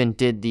Roby even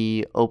did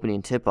the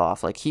opening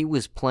tip-off. He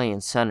was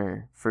playing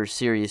center for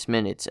serious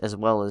minutes as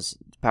well as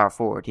power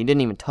forward. He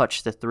didn't even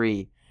touch the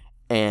three,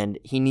 and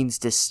he needs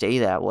to stay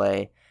that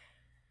way.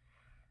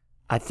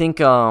 I think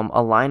a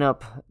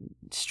lineup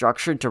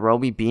structured to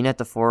Roby being at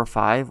the 4 or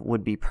 5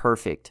 would be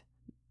perfect.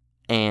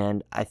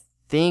 And I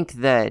think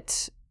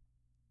that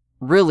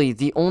really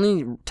the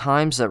only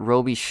times that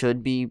Roby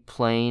should be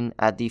playing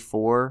at the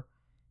 4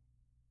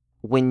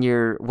 when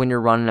you're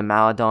running a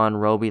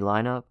Maladon-Roby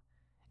lineup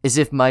is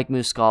if Mike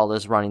Muscala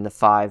is running the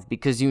 5,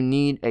 because you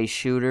need a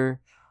shooter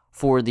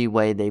for the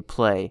way they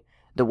play.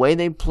 The way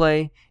they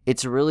play,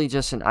 it's really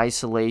just an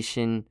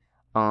isolation.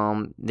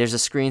 There's a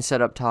screen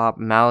set up top.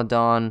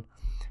 Maladon,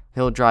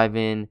 he'll drive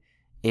in.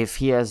 If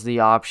he has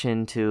the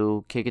option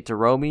to kick it to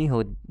Roby,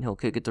 he'll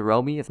kick it to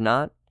Roby. If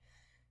not,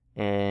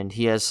 and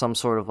he has some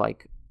sort of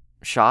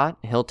shot,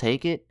 he'll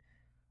take it.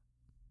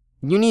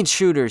 You need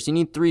shooters. You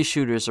need 3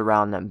 shooters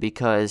around them,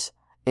 because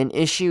an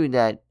issue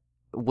that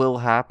will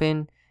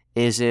happen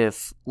is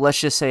if,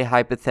 let's just say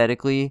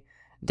hypothetically,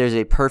 there's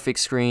a perfect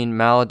screen,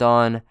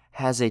 Maladon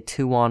has a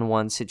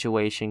 2-on-1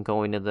 situation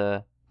going to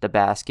the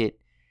basket,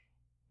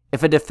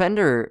 if a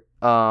defender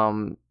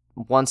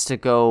wants to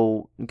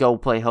go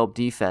play help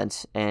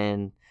defense,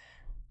 and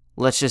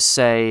let's just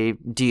say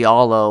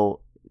Diallo's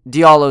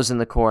in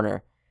the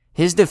corner,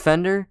 his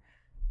defender,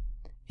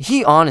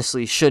 he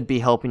honestly should be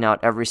helping out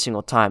every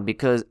single time,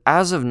 because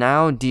as of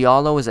now,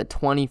 Diallo is a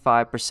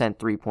 25%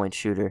 three-point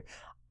shooter.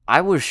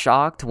 I was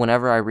shocked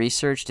whenever I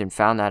researched and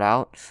found that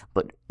out,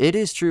 but it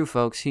is true,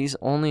 folks. He's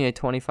only a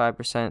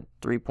 25%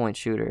 three-point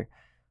shooter.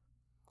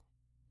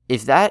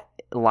 If that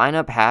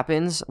lineup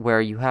happens where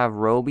you have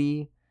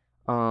Roby,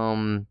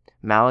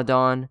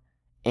 Maladon,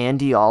 and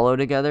Diallo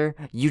together,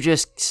 you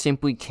just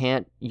simply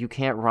can't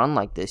run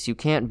like this. You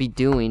can't be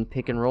doing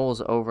pick and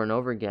rolls over and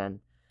over again,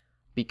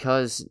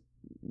 because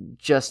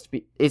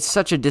it's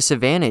such a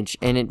disadvantage,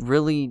 and it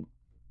really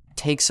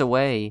takes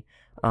away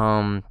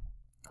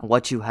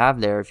what you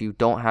have there if you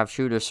don't have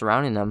shooters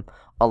surrounding them.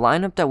 A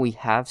lineup that we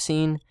have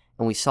seen,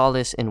 and we saw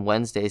this in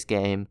Wednesday's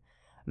game,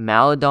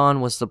 Maladon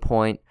was the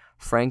point,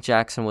 Frank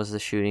Jackson was the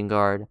shooting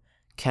guard,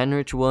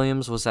 Kenrich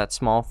Williams was that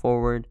small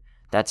forward.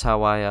 That's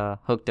how I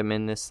hooked him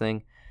in this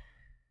thing.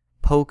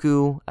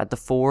 Poku at the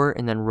 4,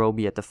 and then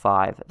Roby at the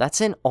 5.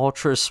 That's an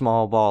ultra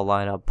small ball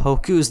lineup.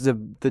 Poku's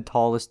the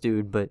tallest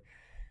dude, but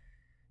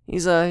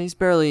he's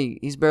barely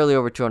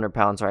over 200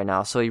 pounds right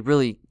now, so he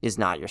really is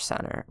not your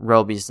center.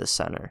 Roby's the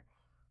center.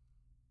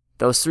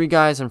 Those three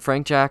guys, and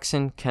Frank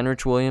Jackson,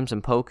 Kenrich Williams,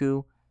 and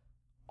Poku,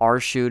 are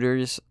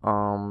shooters.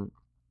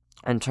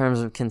 In terms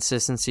of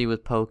consistency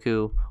with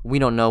Poku, we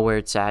don't know where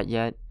it's at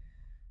yet.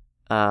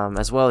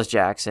 As well as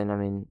Jackson. I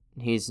mean,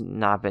 he's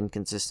not been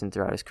consistent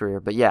throughout his career.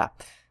 But yeah,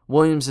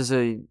 Williams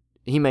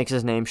he makes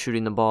his name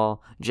shooting the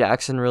ball.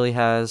 Jackson really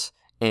has.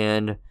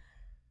 And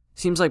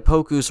seems like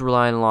Poku's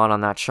relying a lot on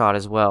that shot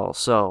as well.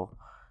 So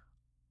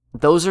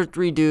those are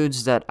three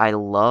dudes that I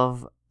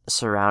love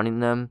surrounding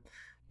them,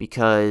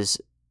 because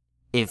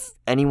if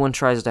anyone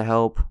tries to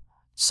help,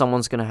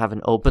 someone's going to have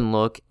an open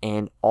look,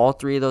 and all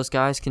three of those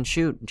guys can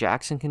shoot.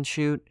 Jackson can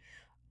shoot,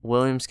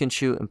 Williams can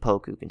shoot, and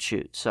Poku can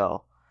shoot.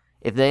 So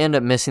if they end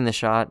up missing the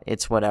shot,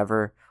 it's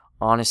whatever.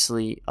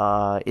 Honestly,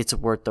 it's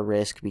worth the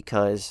risk,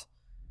 because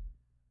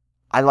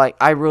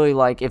I really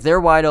like, if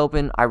they're wide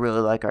open, I really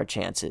like our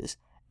chances.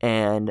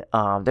 And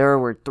there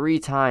were 3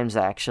 times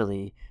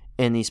actually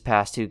in these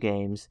past 2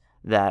 games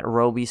that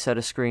Roby set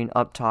a screen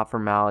up top for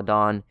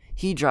Maladon.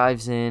 He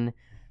drives in.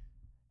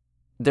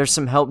 There's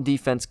some help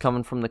defense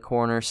coming from the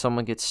corner.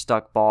 Someone gets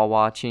stuck ball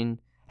watching.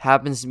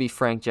 Happens to be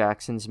Frank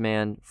Jackson's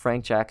man.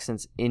 Frank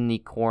Jackson's in the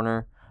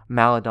corner.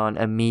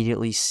 Maladon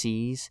immediately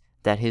sees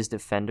that his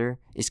defender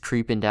is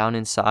creeping down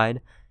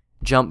inside.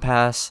 Jump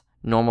pass,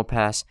 normal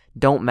pass,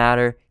 don't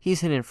matter.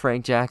 He's hitting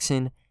Frank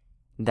Jackson.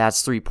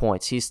 That's 3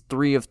 points. He's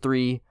 3 of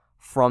 3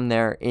 from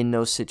there in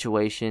those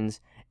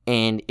situations.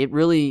 And it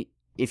really,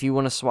 if you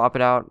want to swap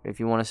it out, if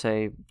you want to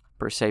say,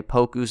 per se,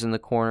 Poku's in the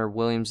corner,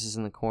 Williams is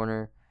in the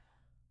corner,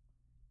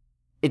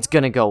 it's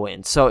going to go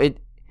in. So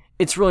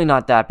it's really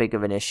not that big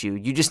of an issue.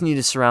 You just need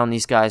to surround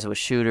these guys with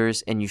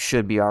shooters, and you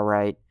should be all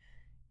right.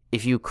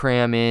 If you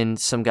cram in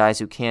some guys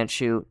who can't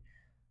shoot,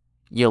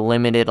 you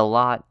limit it a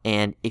lot.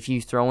 And if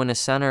you throw in a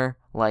center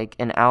like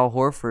an Al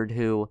Horford,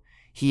 who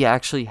he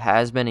actually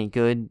has been a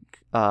good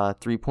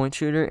three-point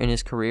shooter in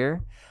his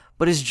career,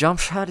 but his jump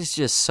shot is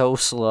just so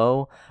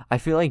slow. I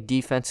feel like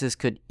defenses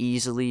could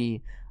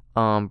easily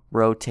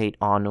rotate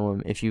onto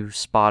him if you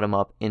spot him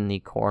up in the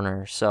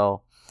corner.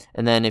 So,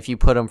 and then if you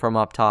put him from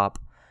up top,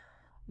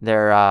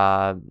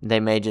 they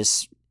may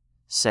just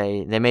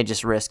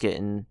risk it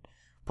and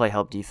play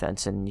help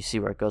defense, and you see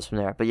where it goes from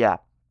there. But yeah,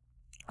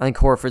 I think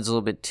Horford's a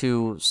little bit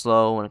too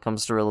slow when it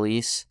comes to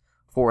release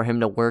for him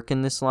to work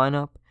in this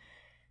lineup.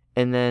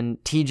 And then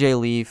TJ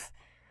Leaf,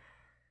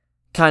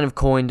 kind of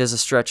coined as a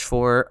stretch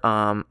 4.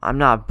 I'm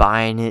not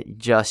buying it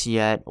just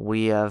yet.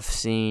 We have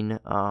seen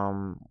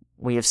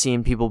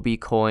people be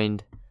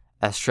coined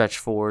as stretch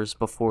 4s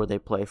before they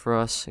play for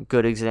us. A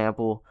good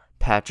example,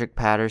 Patrick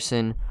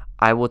Patterson.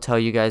 I will tell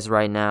you guys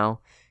right now,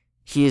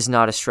 he is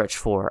not a stretch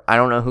 4. I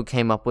don't know who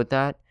came up with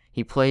that.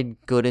 He played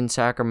good in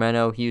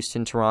Sacramento,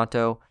 Houston,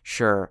 Toronto.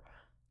 Sure.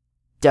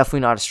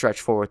 Definitely not a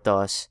stretch 4 with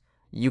us.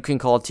 You can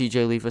call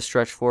TJ Leaf a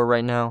stretch 4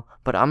 right now,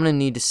 but I'm going to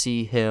need to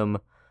see him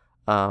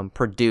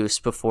produce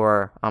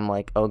before I'm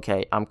like,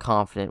 okay, I'm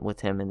confident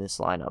with him in this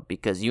lineup,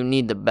 because you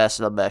need the best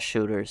of the best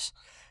shooters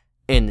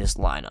in this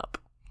lineup.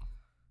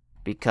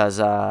 Because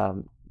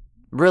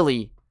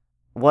really,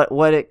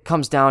 what it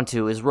comes down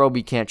to is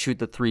Roby can't shoot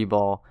the 3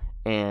 ball,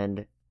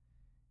 and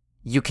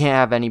you can't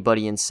have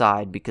anybody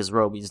inside because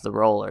Roby's the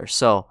roller.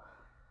 So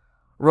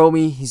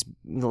Roby, he's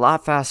a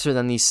lot faster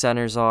than these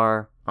centers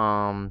are.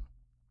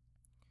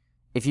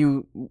 If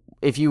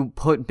you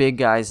put big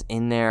guys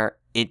in there,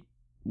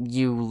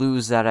 you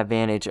lose that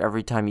advantage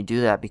every time you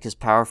do that, because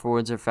power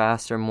forwards are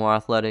faster, more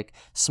athletic.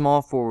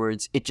 Small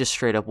forwards, it just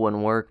straight up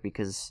wouldn't work,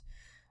 because,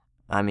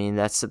 I mean,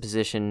 that's the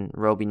position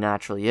Roby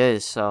naturally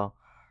is. So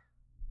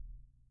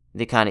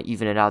they kind of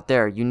even it out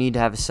there. You need to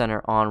have a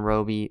center on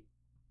Roby,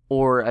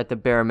 or at the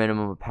bare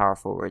minimum a power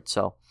forward.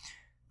 So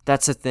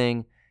that's the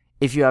thing.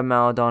 if you have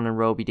Maledon and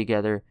Roby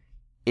together,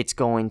 it's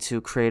going to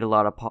create a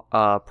lot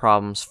of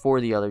problems for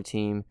the other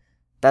team.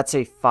 That's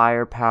a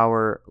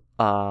firepower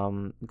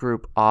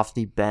group off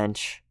the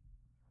bench.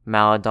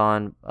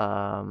 Maledon,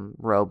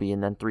 Roby,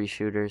 and then 3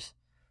 shooters.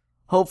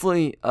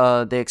 Hopefully,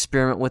 they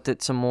experiment with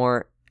it some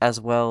more as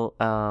well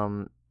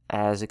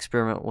as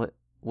experiment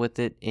with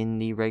it in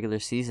the regular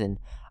season.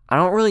 I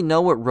don't really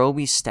know what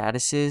Roby's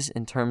status is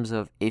in terms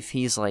of if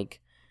he's like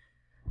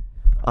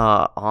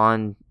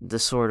on the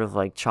sort of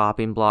like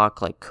chopping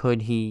block. Like,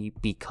 could he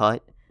be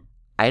cut?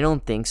 I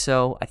don't think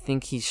so. I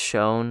think he's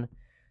shown.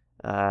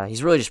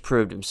 He's really just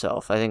proved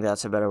himself. I think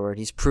that's a better word.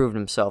 He's proved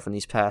himself in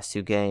these past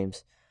 2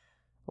 games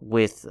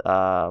with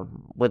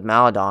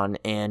Maledon,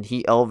 and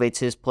he elevates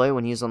his play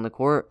when he's on the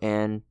court,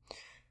 and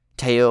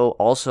Teo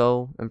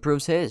also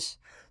improves his.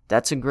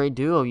 That's a great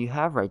duo you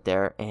have right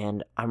there,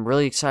 and I'm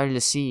really excited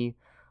to see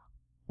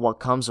what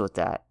comes with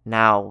that.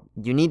 Now,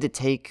 you need to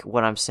take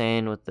what I'm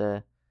saying with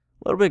a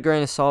little bit of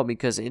grain of salt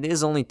because it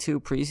is only 2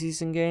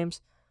 preseason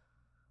games.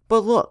 But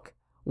look,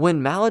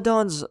 when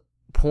Maledon's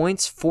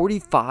points,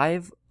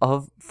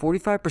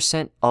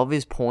 45% of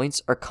his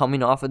points are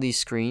coming off of these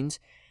screens,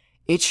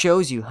 it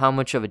shows you how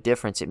much of a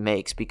difference it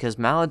makes because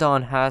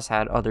Maledon has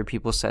had other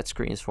people set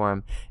screens for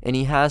him, and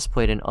he has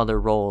played in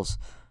other roles,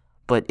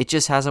 but it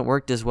just hasn't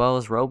worked as well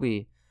as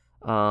Roby,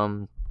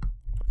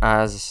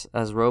 as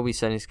Roby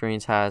setting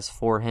screens has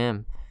for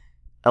him.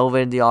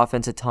 Elevated the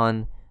offense a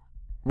ton.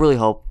 Really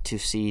hope to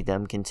see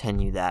them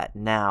continue that.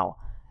 Now,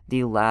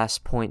 the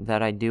last point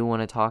that I do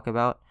want to talk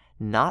about,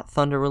 not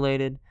Thunder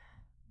related,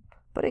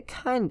 but it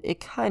kind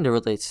of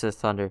relates to the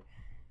Thunder.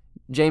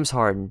 James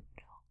Harden.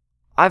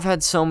 I've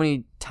had so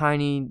many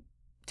tiny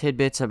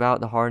tidbits about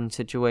the Harden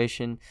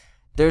situation.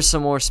 There's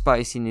some more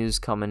spicy news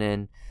coming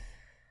in.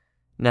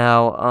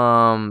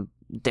 Now,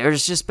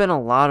 there's just been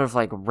a lot of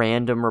like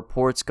random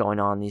reports going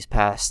on these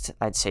past,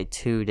 I'd say,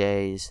 2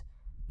 days.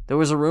 There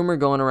was a rumor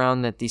going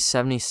around that the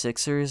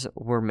 76ers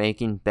were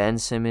making Ben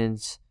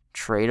Simmons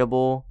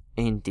tradable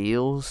in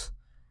deals.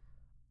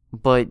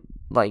 But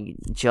like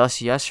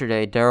just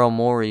yesterday, Daryl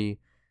Morey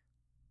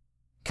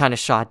kind of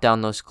shot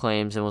down those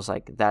claims and was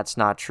like, that's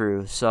not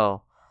true.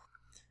 So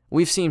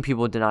we've seen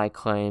people deny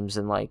claims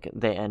and like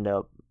they end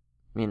up,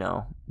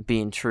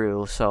 being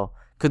true. So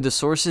could the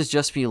sources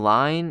just be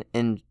lying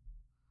and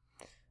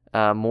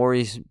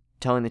Morey's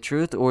telling the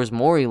truth, or is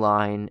Morey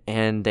lying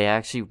and they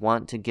actually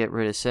want to get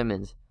rid of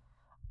Simmons?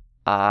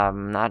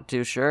 I'm not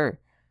too sure.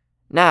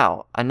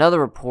 Now, another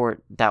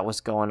report that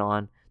was going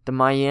on, the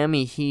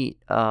Miami Heat,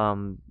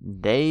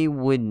 they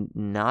would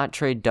not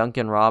trade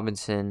Duncan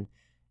Robinson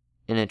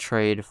in a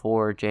trade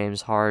for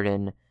James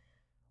Harden.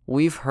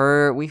 We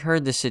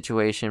heard this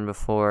situation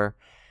before,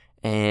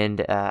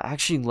 and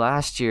actually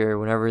last year,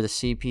 whenever the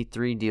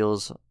CP3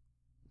 deals,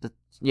 the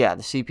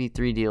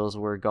CP3 deals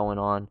were going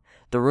on,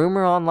 the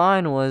rumor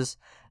online was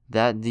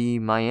that the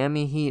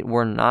Miami Heat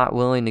were not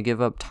willing to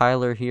give up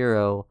Tyler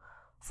Hero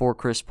for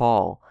Chris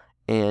Paul,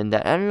 and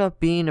that ended up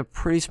being a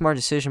pretty smart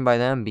decision by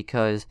them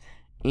because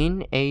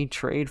in a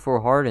trade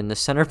for Harden, the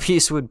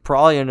centerpiece would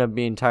probably end up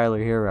being Tyler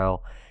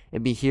Hero.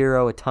 It'd be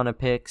Hero, a ton of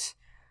picks.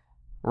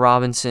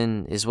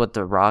 Robinson is what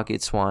the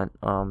Rockets want.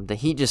 The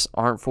Heat just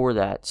aren't for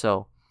that.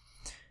 So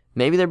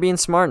maybe they're being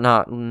smart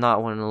not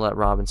wanting to let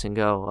Robinson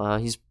go.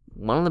 He's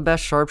one of the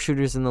best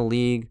sharpshooters in the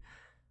league.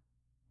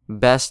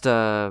 One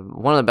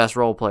of the best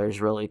role players,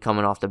 really,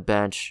 coming off the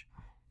bench.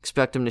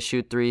 Expect him to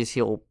shoot threes.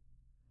 He'll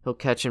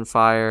catch and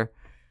fire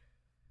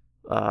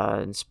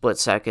in split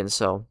seconds.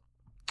 So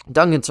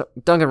Duncan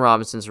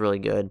Robinson's really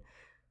good.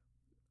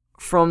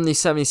 From the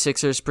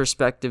 76ers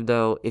perspective,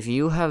 though, if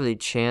you have the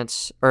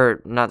chance,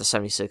 or not the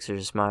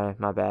 76ers,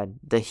 my bad,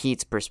 the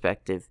Heat's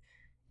perspective,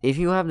 if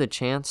you have the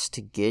chance to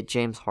get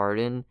James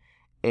Harden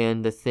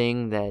and the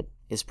thing that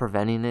is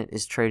preventing it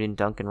is trading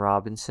Duncan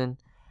Robinson,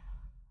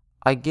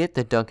 I get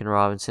that Duncan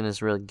Robinson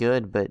is really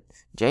good, but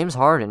James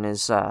Harden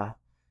is,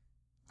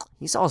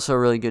 he's also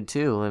really good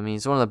too. I mean,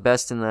 he's one of the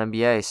best in the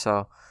NBA,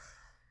 so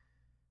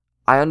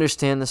I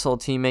understand this whole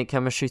teammate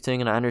chemistry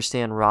thing, and I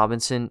understand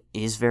Robinson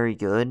is very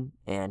good,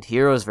 and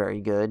Hero's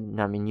very good.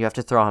 I mean, you have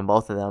to throw in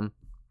both of them.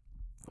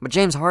 But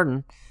James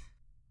Harden,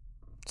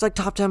 it's like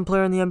top 10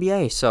 player in the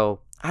NBA,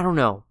 so I don't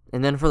know.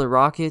 And then for the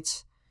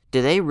Rockets,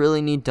 do they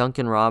really need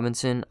Duncan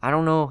Robinson? I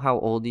don't know how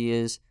old he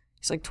is.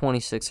 He's like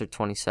 26 or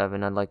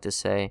 27, I'd like to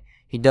say.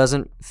 He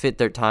doesn't fit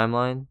their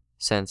timeline,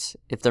 since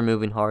if they're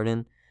moving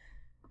Harden,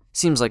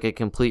 seems like a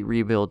complete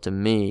rebuild to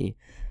me.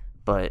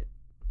 But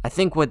I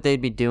think what they'd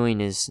be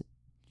doing is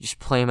just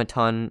play him a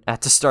ton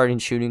at the starting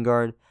shooting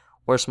guard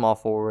or small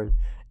forward,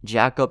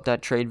 jack up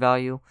that trade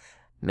value,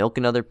 milk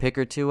another pick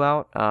or two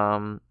out.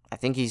 I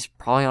think he's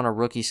probably on a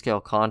rookie scale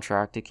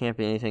contract. It can't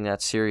be anything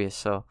that serious,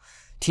 so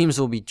teams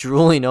will be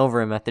drooling over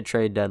him at the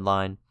trade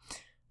deadline.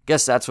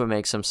 Guess that's what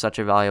makes him such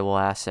a valuable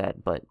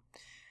asset. But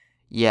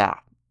yeah,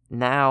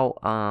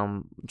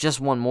 now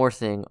just one more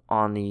thing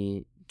on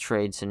the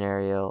trade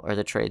scenario or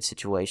the trade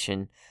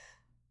situation.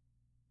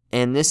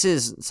 And this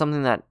is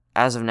something that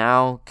as of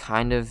now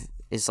kind of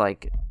is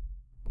like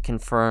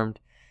confirmed.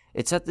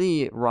 It's that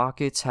the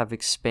Rockets have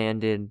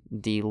expanded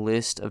the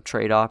list of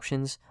trade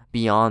options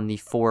beyond the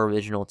 4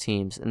 original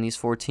teams. And these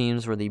 4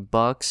 teams were the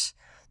Bucks,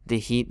 the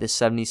Heat, the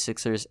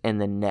 76ers, and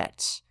the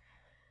Nets.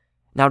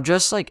 Now,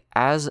 just like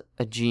as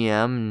a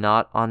GM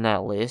not on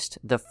that list,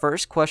 the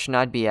first question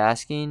I'd be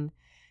asking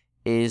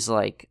is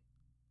like,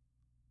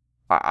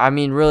 I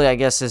mean, really, I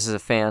guess this is a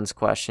fan's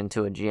question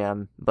to a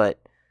GM, but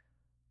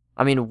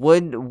I mean,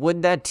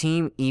 would that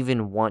team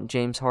even want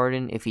James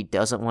Harden if he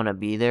doesn't want to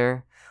be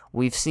there?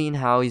 We've seen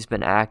how he's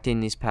been acting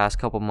these past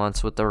couple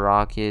months with the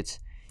Rockets.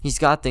 He's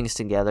got things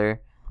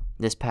together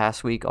this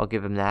past week, I'll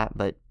give him that,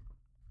 but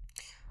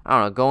I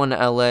don't know, going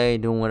to LA,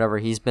 doing whatever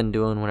he's been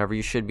doing whenever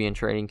you should be in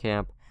training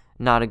camp,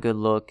 not a good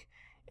look.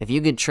 If you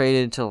get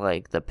traded to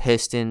like the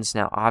Pistons,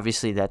 now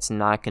obviously that's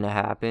not going to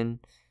happen,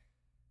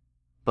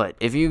 but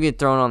if you get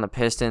thrown on the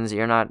Pistons,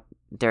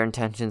 their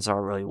intentions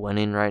are really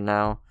winning right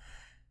now.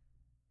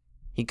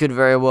 He could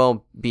very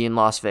well be in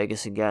Las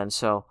Vegas again,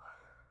 so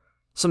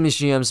some of these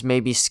GMs may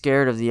be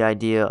scared of the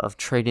idea of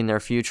trading their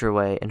future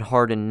away and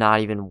Harden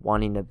not even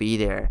wanting to be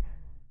there.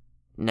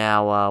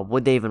 Now,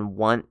 would they even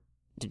want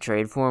to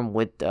trade for him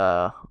with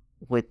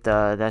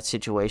that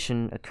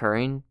situation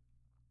occurring?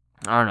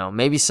 I don't know.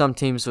 Maybe some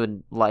teams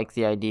would like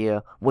the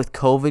idea. With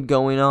COVID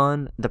going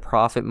on, the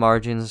profit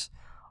margins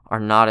are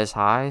not as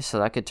high, so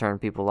that could turn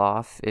people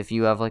off. If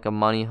you have like a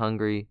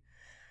money-hungry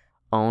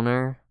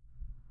owner,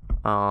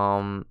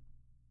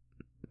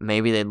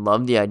 maybe they'd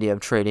love the idea of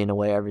trading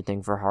away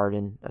everything for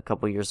Harden, a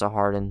couple years of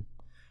Harden.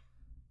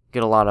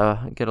 Get a lot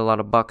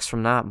of bucks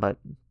from that, but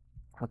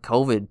with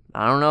COVID,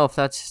 I don't know if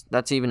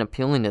that's even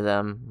appealing to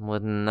them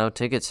with no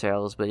ticket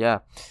sales, but yeah.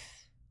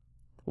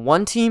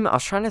 One team, I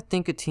was trying to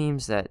think of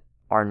teams that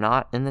are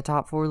not in the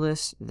top 4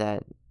 list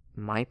that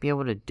might be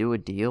able to do a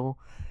deal.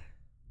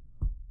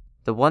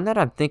 The one that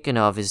I'm thinking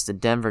of is the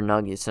Denver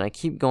Nuggets, and I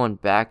keep going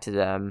back to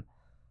them.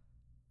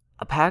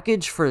 A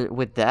package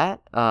with the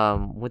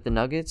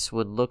Nuggets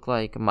would look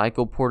like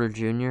Michael Porter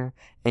Jr.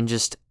 and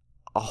just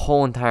the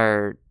whole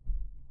entire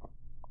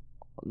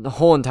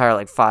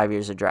like 5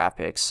 years of draft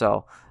picks.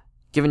 So,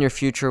 giving your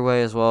future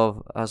away as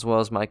well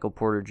as Michael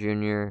Porter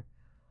Jr.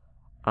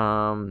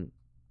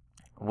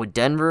 Would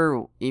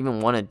Denver even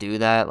want to do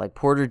that? Like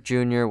Porter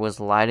Jr. was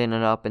lighting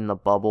it up in the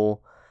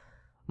bubble.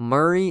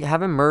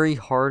 Having Murray,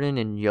 Harden,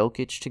 and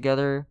Jokic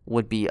together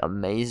would be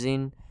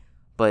amazing,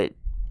 but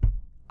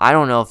I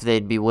don't know if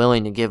they'd be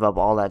willing to give up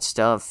all that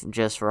stuff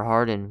just for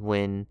Harden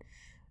when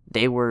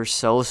they were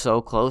so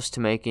close to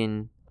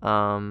making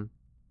the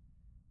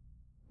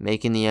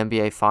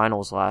NBA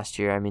Finals last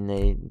year. I mean,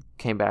 they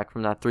came back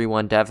from that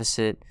 3-1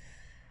 deficit,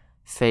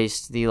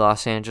 faced the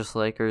Los Angeles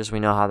Lakers. We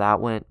know how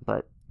that went,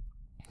 but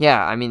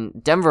yeah, I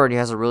mean, Denver already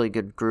has a really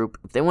good group.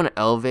 If they want to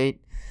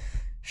elevate,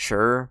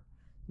 sure,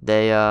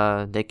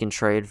 they can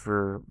trade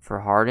for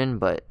Harden,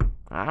 but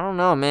I don't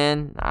know,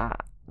 man.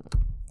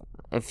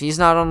 If he's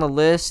not on the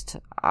list,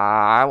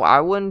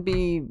 I wouldn't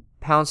be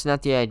pouncing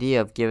at the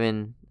idea of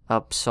giving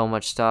up so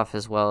much stuff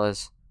as well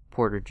as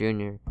Porter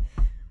Jr.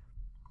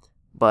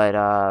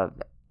 But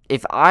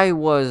if I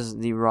was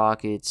the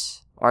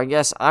Rockets, or I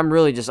guess I'm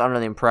really just under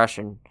the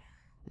impression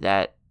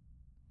that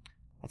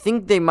I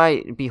think they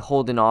might be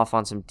holding off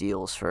on some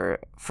deals for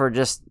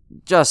just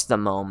the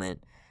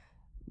moment.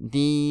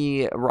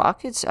 The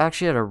Rockets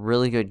actually had a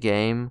really good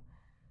game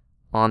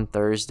on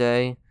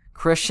Thursday.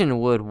 Christian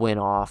Wood went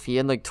off. He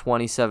had like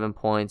 27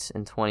 points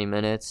in 20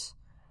 minutes.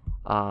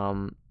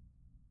 I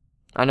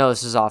know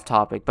this is off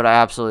topic, but I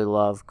absolutely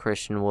love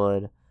Christian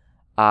Wood.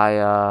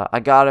 I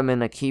got him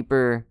in a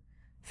keeper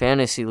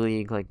fantasy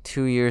league like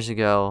 2 years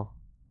ago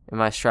in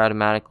my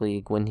Stratomatic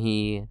league when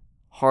he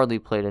hardly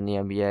played in the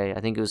NBA. I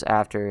think it was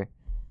after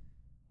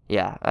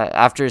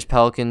his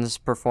Pelicans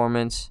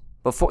performance.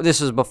 This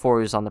was before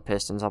he was on the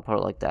Pistons, I'll put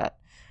it like that.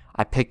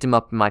 I picked him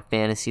up in my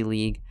fantasy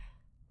league.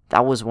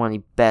 That was one of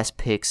the best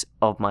picks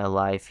of my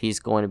life. He's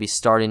going to be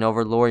starting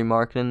over Lauri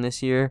Markkanen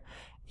this year,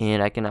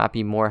 and I cannot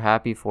be more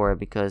happy for it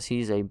because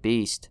he's a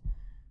beast.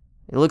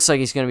 It looks like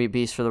he's going to be a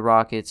beast for the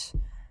Rockets.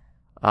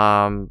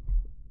 I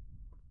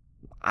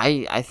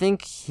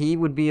think he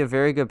would be a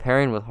very good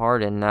pairing with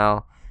Harden.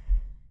 Now,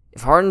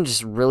 if Harden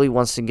just really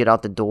wants to get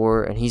out the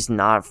door and he's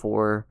not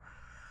for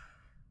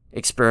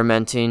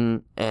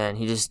experimenting and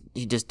he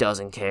just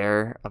doesn't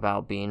care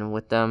about being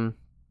with them,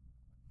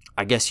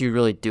 I guess you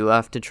really do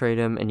have to trade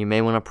him, and you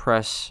may want to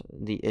press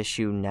the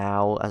issue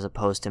now as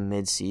opposed to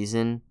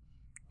mid-season.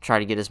 Try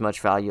to get as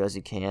much value as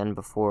you can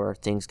before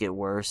things get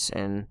worse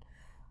and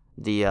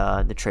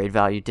the trade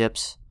value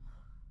dips.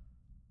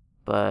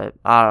 But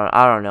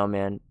I don't know,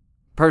 man.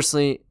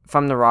 Personally, if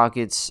I'm the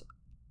Rockets,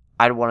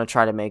 I'd want to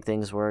try to make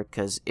things work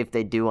because if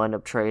they do end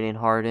up trading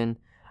Harden,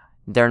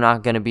 they're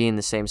not going to be in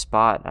the same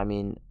spot. I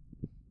mean,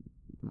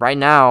 right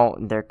now,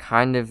 they're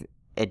kind of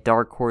a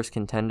dark horse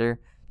contender.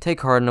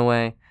 Take Harden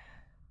away.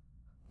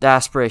 The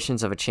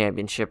aspirations of a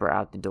championship are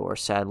out the door,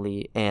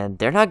 sadly, and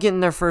they're not getting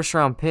their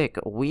first-round pick.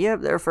 We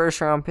have their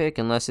first-round pick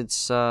unless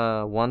it's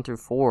 1 through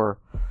 4.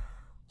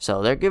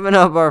 So they're giving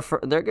up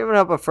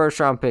a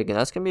first-round pick, and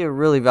that's gonna be a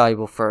really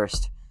valuable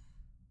first.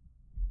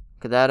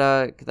 Could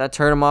that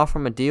turn him off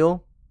from a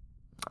deal?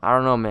 I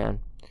don't know,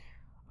 man.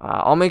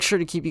 I'll make sure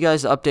to keep you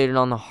guys updated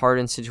on the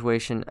Harden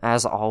situation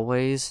as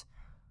always.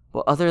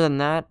 But other than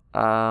that,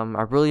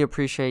 I really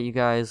appreciate you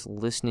guys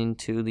listening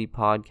to the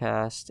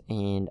podcast,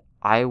 and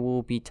I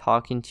will be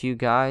talking to you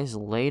guys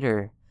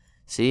later.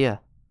 See ya.